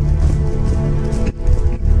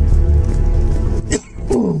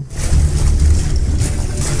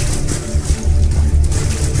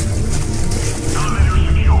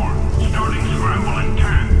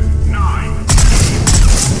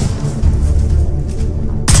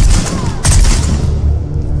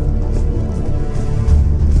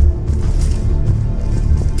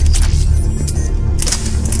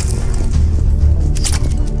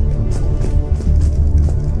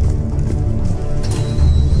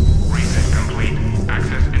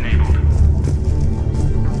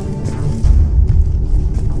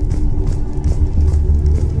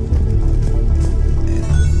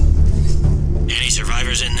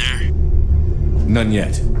 None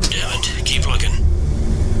yet. Damn it. Keep looking.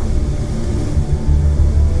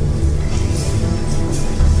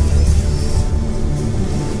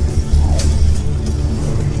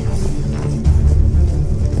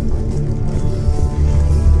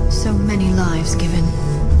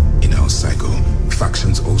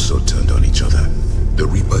 also turned on each other. The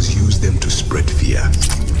Reapers used them to spread fear.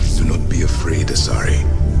 Do not be afraid, Asari.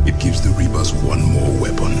 It gives the Reapers one more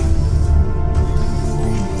weapon.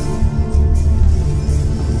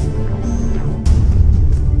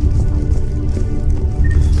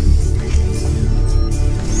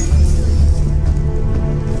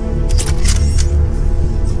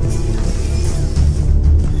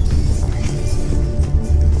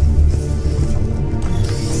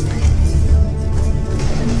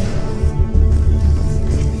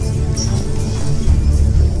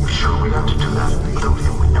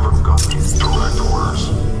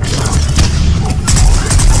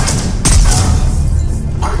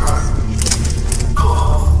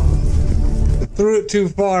 Threw it too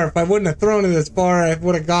far. If I wouldn't have thrown it as far, I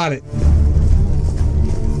would have got it.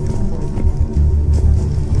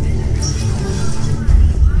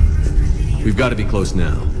 We've got to be close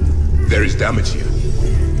now. There is damage here.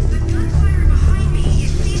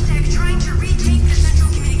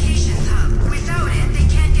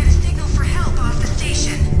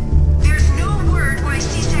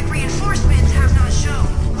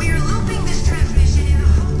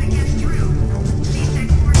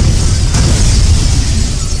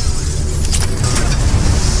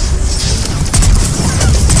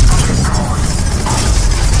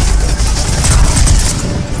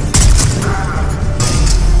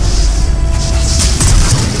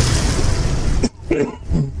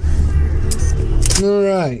 All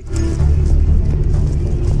right.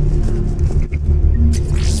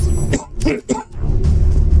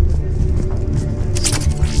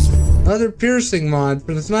 Other piercing mod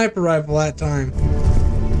for the sniper rifle that time.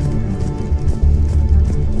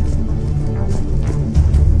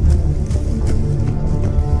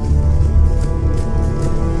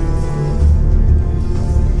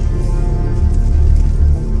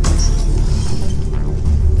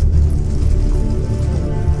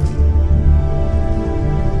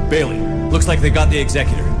 Bailey, looks like they got the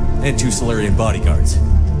Executor and 2 Solarian bodyguards.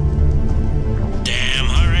 Damn,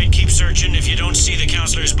 alright, keep searching. If you don't see the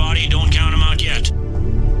counselor's body, don't count him out yet.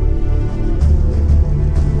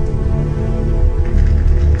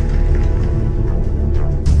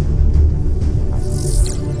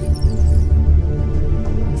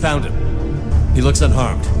 Found him. He looks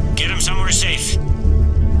unharmed. Get him somewhere safe.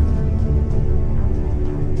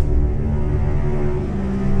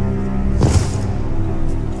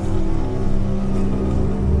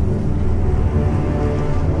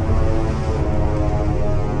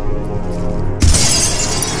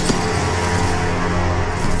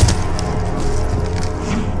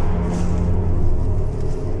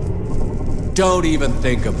 Don't even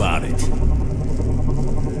think about it.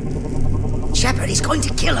 Shepard, he's going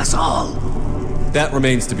to kill us all. That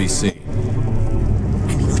remains to be seen.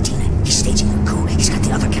 I mean, Lieutenant, he's staging a coup. He's got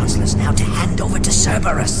the other counselors now to hand over to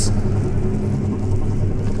Cerberus.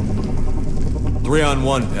 3 on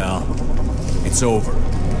 1, pal. It's over.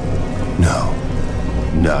 No.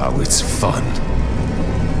 No, it's fun.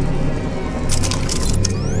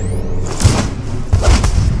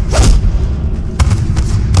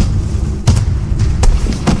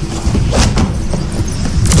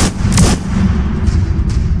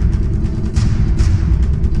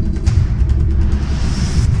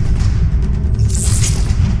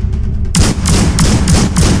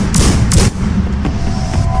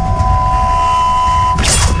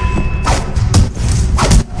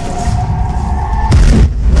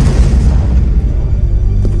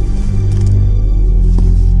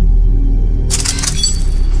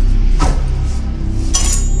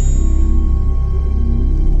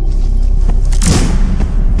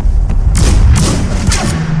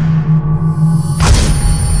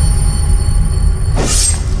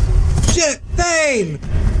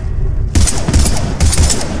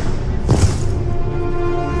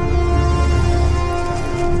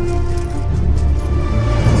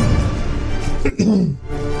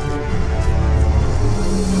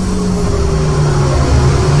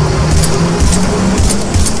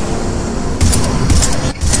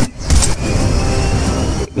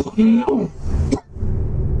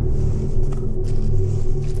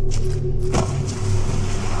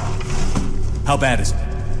 How bad is it?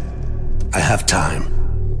 I have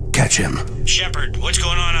time. Catch him. Shepard, what's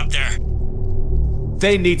going on up there?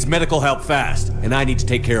 Thane needs medical help fast, and I need to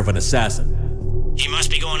take care of an assassin. He must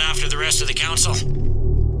be going after the rest of the council.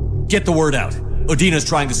 Get the word out. Odina's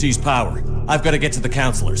trying to seize power. I've got to get to the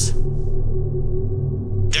counselors.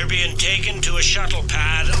 They're being taken to a shuttle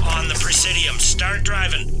pad on the Presidium. Start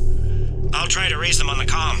driving. I'll try to raise them on the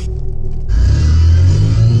comm.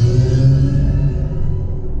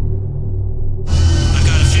 I've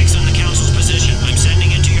got a fix on the council's position. I'm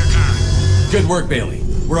sending it to your car. Good work, Bailey.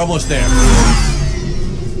 We're almost there.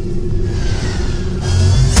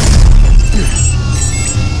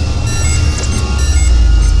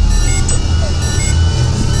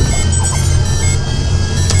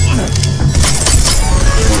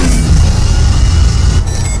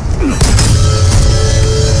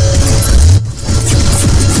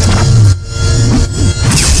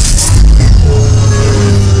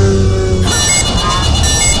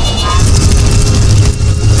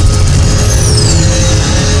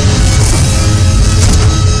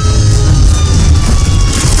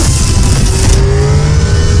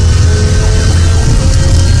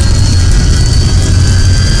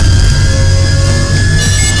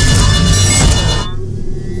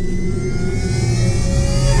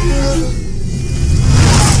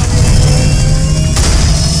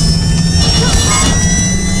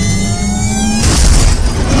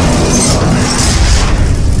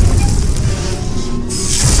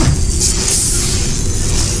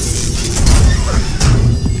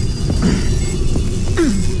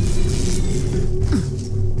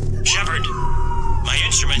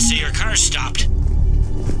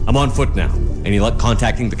 I'm on foot now. Any luck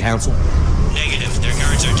contacting the council? Negative. Their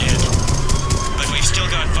guards are dead. But we've still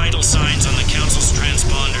got vital signs on the council's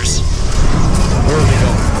transponders. Where are they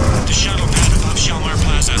going? The shuttle pad above Shalmar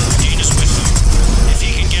Plaza. Dean is with them. If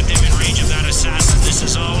he can get them in range of that assassin, this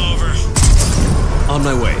is all over. On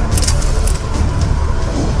my way.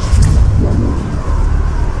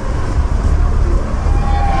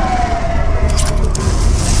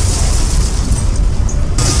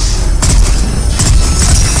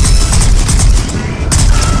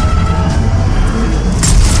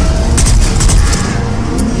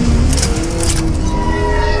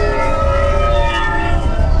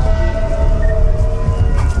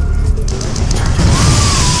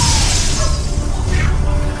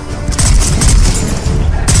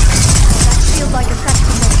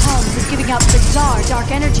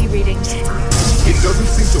 Dark energy readings. It doesn't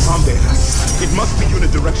seem to harm their hands. It must be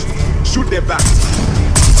unidirectional. Shoot their backs.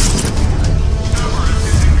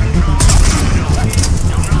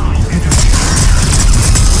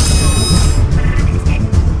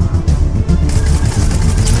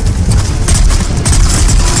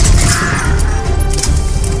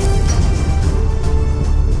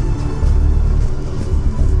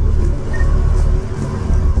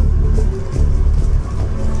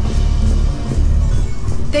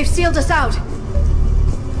 They've sealed us out.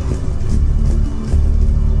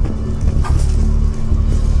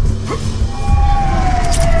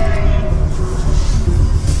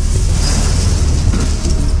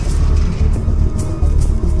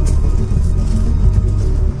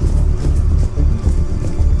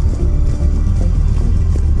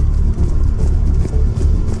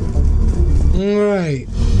 All right.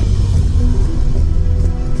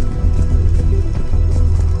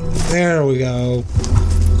 There we go.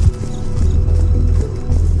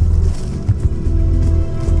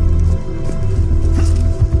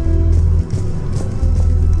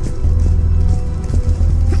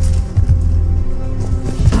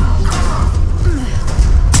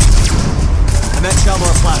 I'm at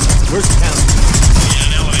Shalmar Plaza. Where's the council? In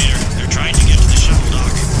an elevator. They're trying to get to the shuttle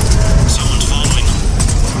dock. Someone's following them.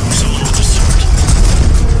 Someone with a sword.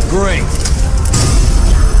 Great.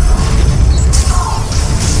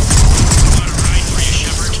 Got a ride for you,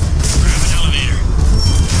 Shepard. Grab an elevator.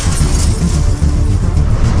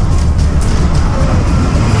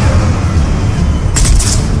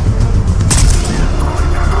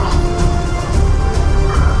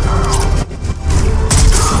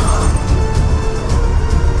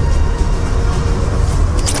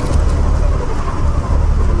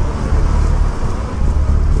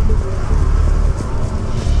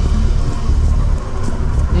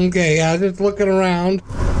 Okay, yeah, just looking around.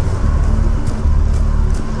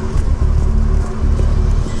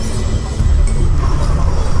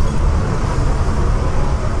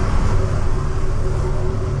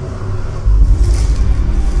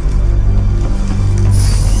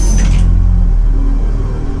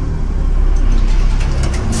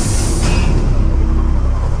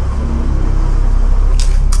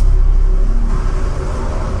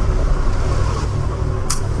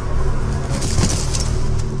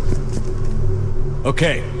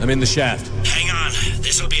 Okay, I'm in the shaft. Hang on.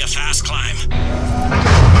 This'll be a fast climb.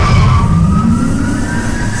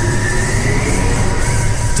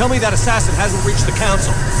 Tell me that assassin hasn't reached the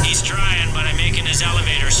council. He's trying, but I'm making his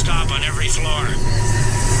elevator stop on every floor.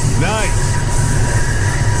 Nice.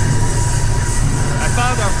 I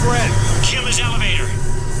found our friend. Kill his elevator.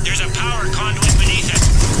 There's a power conduit beneath it.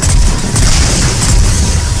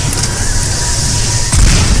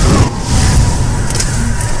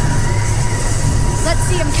 Let's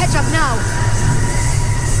see him catch up now.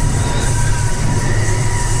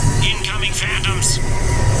 Incoming phantoms.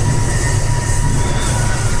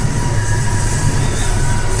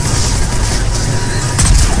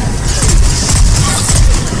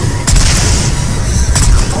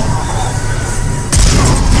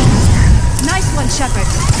 Nice one, Shepard.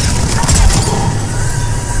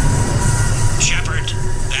 Shepard,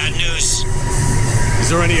 bad news. Is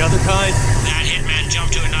there any other kind? That hitman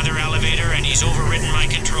jumped to another elevator and he's overridden my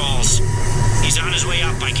controls. He's on his way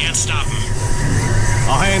up. I can't stop him.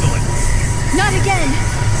 I'll handle it. Not again.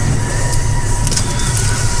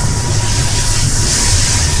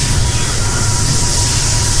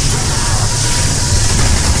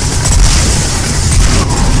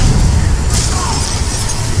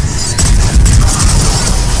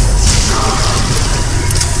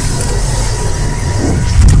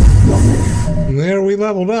 And there we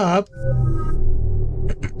leveled up.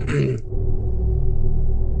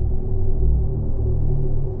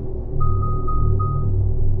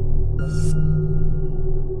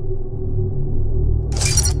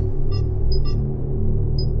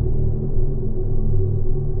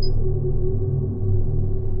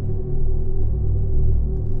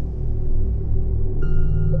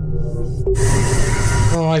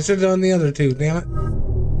 Oh, I should have done the other two, damn it.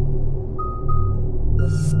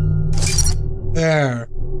 There.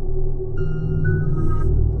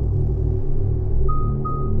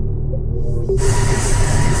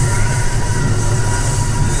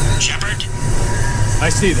 Shepard? I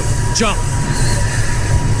see them. Jump!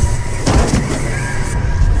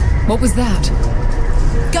 What was that?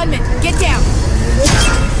 Gunman, get down!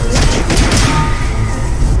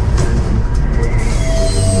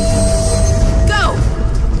 Go!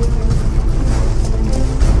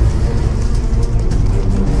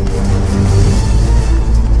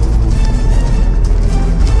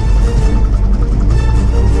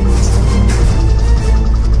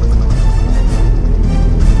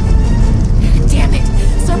 Damn it!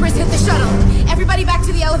 Cerberus hit the shuttle! Everybody back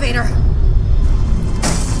to the elevator!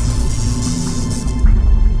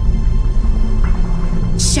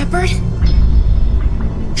 Shepard?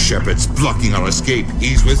 Shepard's blocking our escape.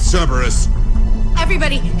 He's with Cerberus.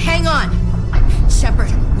 Everybody, hang on! Shepard,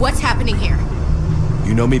 what's happening here?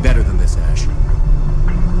 You know me better than this, Ash.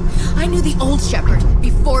 I knew the old Shepard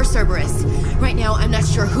before Cerberus. Right now, I'm not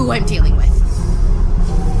sure who I'm dealing with.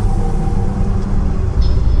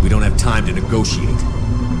 We don't have time to negotiate.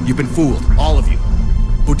 You've been fooled, all of you.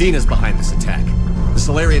 Udina's behind this attack. The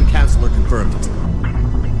Solarian Counselor confirmed it.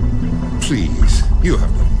 Please, you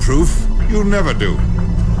have no proof. You'll never do.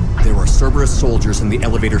 There are Cerberus soldiers in the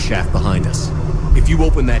elevator shaft behind us. If you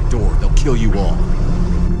open that door, they'll kill you all.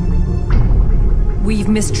 We've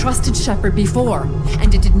mistrusted Shepard before,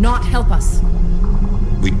 and it did not help us.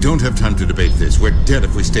 We don't have time to debate this. We're dead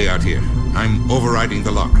if we stay out here. I'm overriding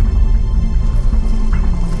the lock.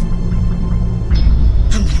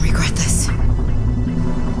 I'm gonna regret this.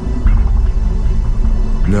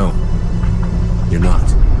 No. You're not.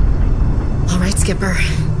 All right, Skipper.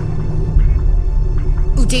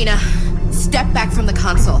 Udina, step back from the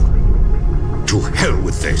console. To hell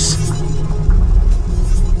with this.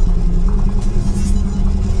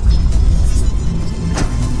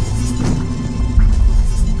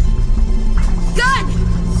 Gun!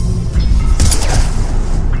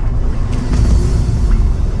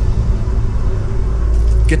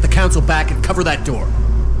 Get the Council back and cover that door.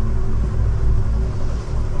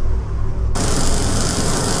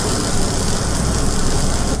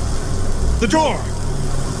 The door!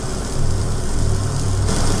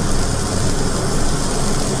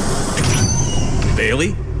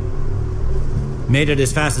 Bailey? Made it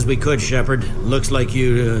as fast as we could, Shepard. Looks like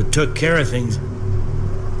you took care of things.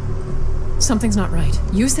 Something's not right.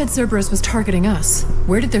 You said Cerberus was targeting us.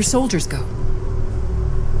 Where did their soldiers go?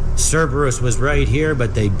 Cerberus was right here,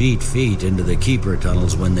 but they beat feet into the Keeper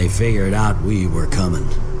tunnels when they figured out we were coming.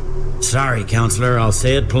 Sorry, Counselor, I'll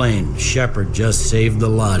say it plain. Shepard just saved the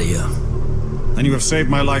lot of you. And you have saved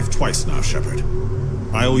my life twice now, Shepard.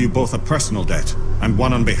 I owe you both a personal debt, and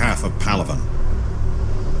one on behalf of Palaven.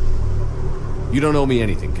 You don't owe me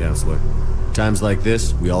anything, Counselor. Times like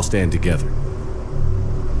this, we all stand together.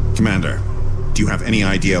 Commander, do you have any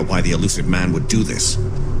idea why the elusive man would do this?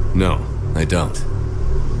 No, I don't.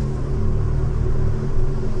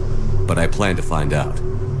 But I plan to find out.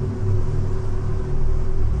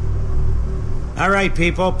 All right,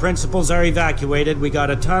 people. Principals are evacuated. We got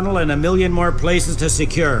a tunnel and 1 million more places to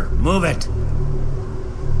secure. Move it.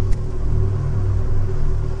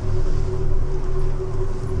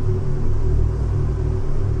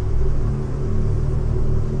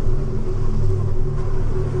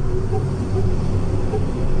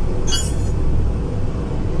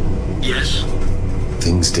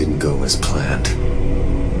 Things didn't go as planned.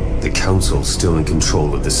 The Council's still in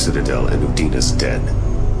control of the Citadel and Udina's dead.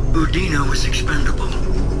 Udina was expendable.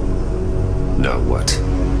 Now what?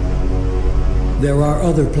 There are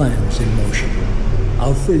other plans in motion.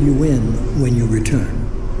 I'll fill you in when you return.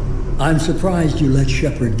 I'm surprised you let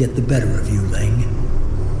Shepard get the better of you, Ling.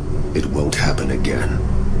 It won't happen again.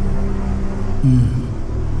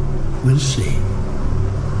 We'll see.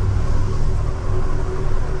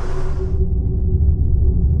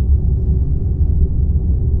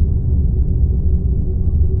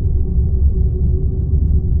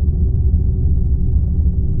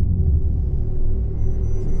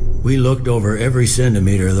 We looked over every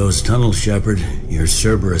centimeter of those tunnels, Shepard. Your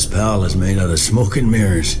Cerberus pal is made out of smoke and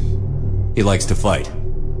mirrors. He likes to fight.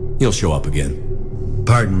 He'll show up again.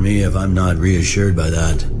 Pardon me if I'm not reassured by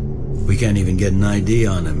that. We can't even get an ID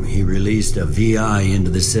on him. He released a VI into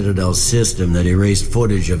the Citadel system that erased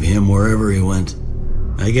footage of him wherever he went.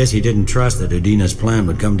 I guess he didn't trust that Udina's plan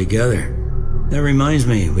would come together. That reminds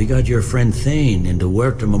me, we got your friend Thane into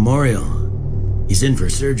Huerta Memorial. He's in for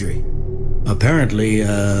surgery. Apparently,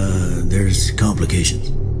 there's complications.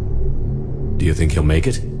 Do you think he'll make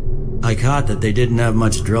it? I caught that they didn't have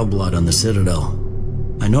much drill blood on the Citadel.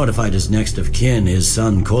 I notified his next of kin, his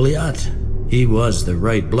son Koliat. He was the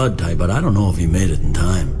right blood type, but I don't know if he made it in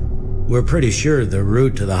time. We're pretty sure the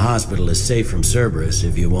route to the hospital is safe from Cerberus.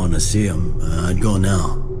 If you want to see him, I'd go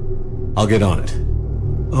now. I'll get on it.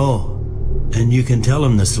 Oh, and you can tell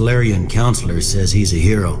him the Solarian counselor says he's a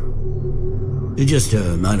hero. It just,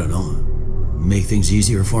 I don't know, make things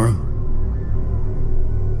easier for him.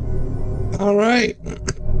 All right.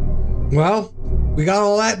 Well, we got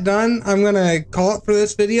all that done. I'm gonna call it for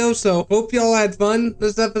this video, so hope y'all had fun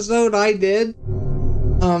this episode. I did.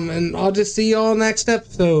 And I'll just see y'all next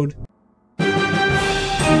episode.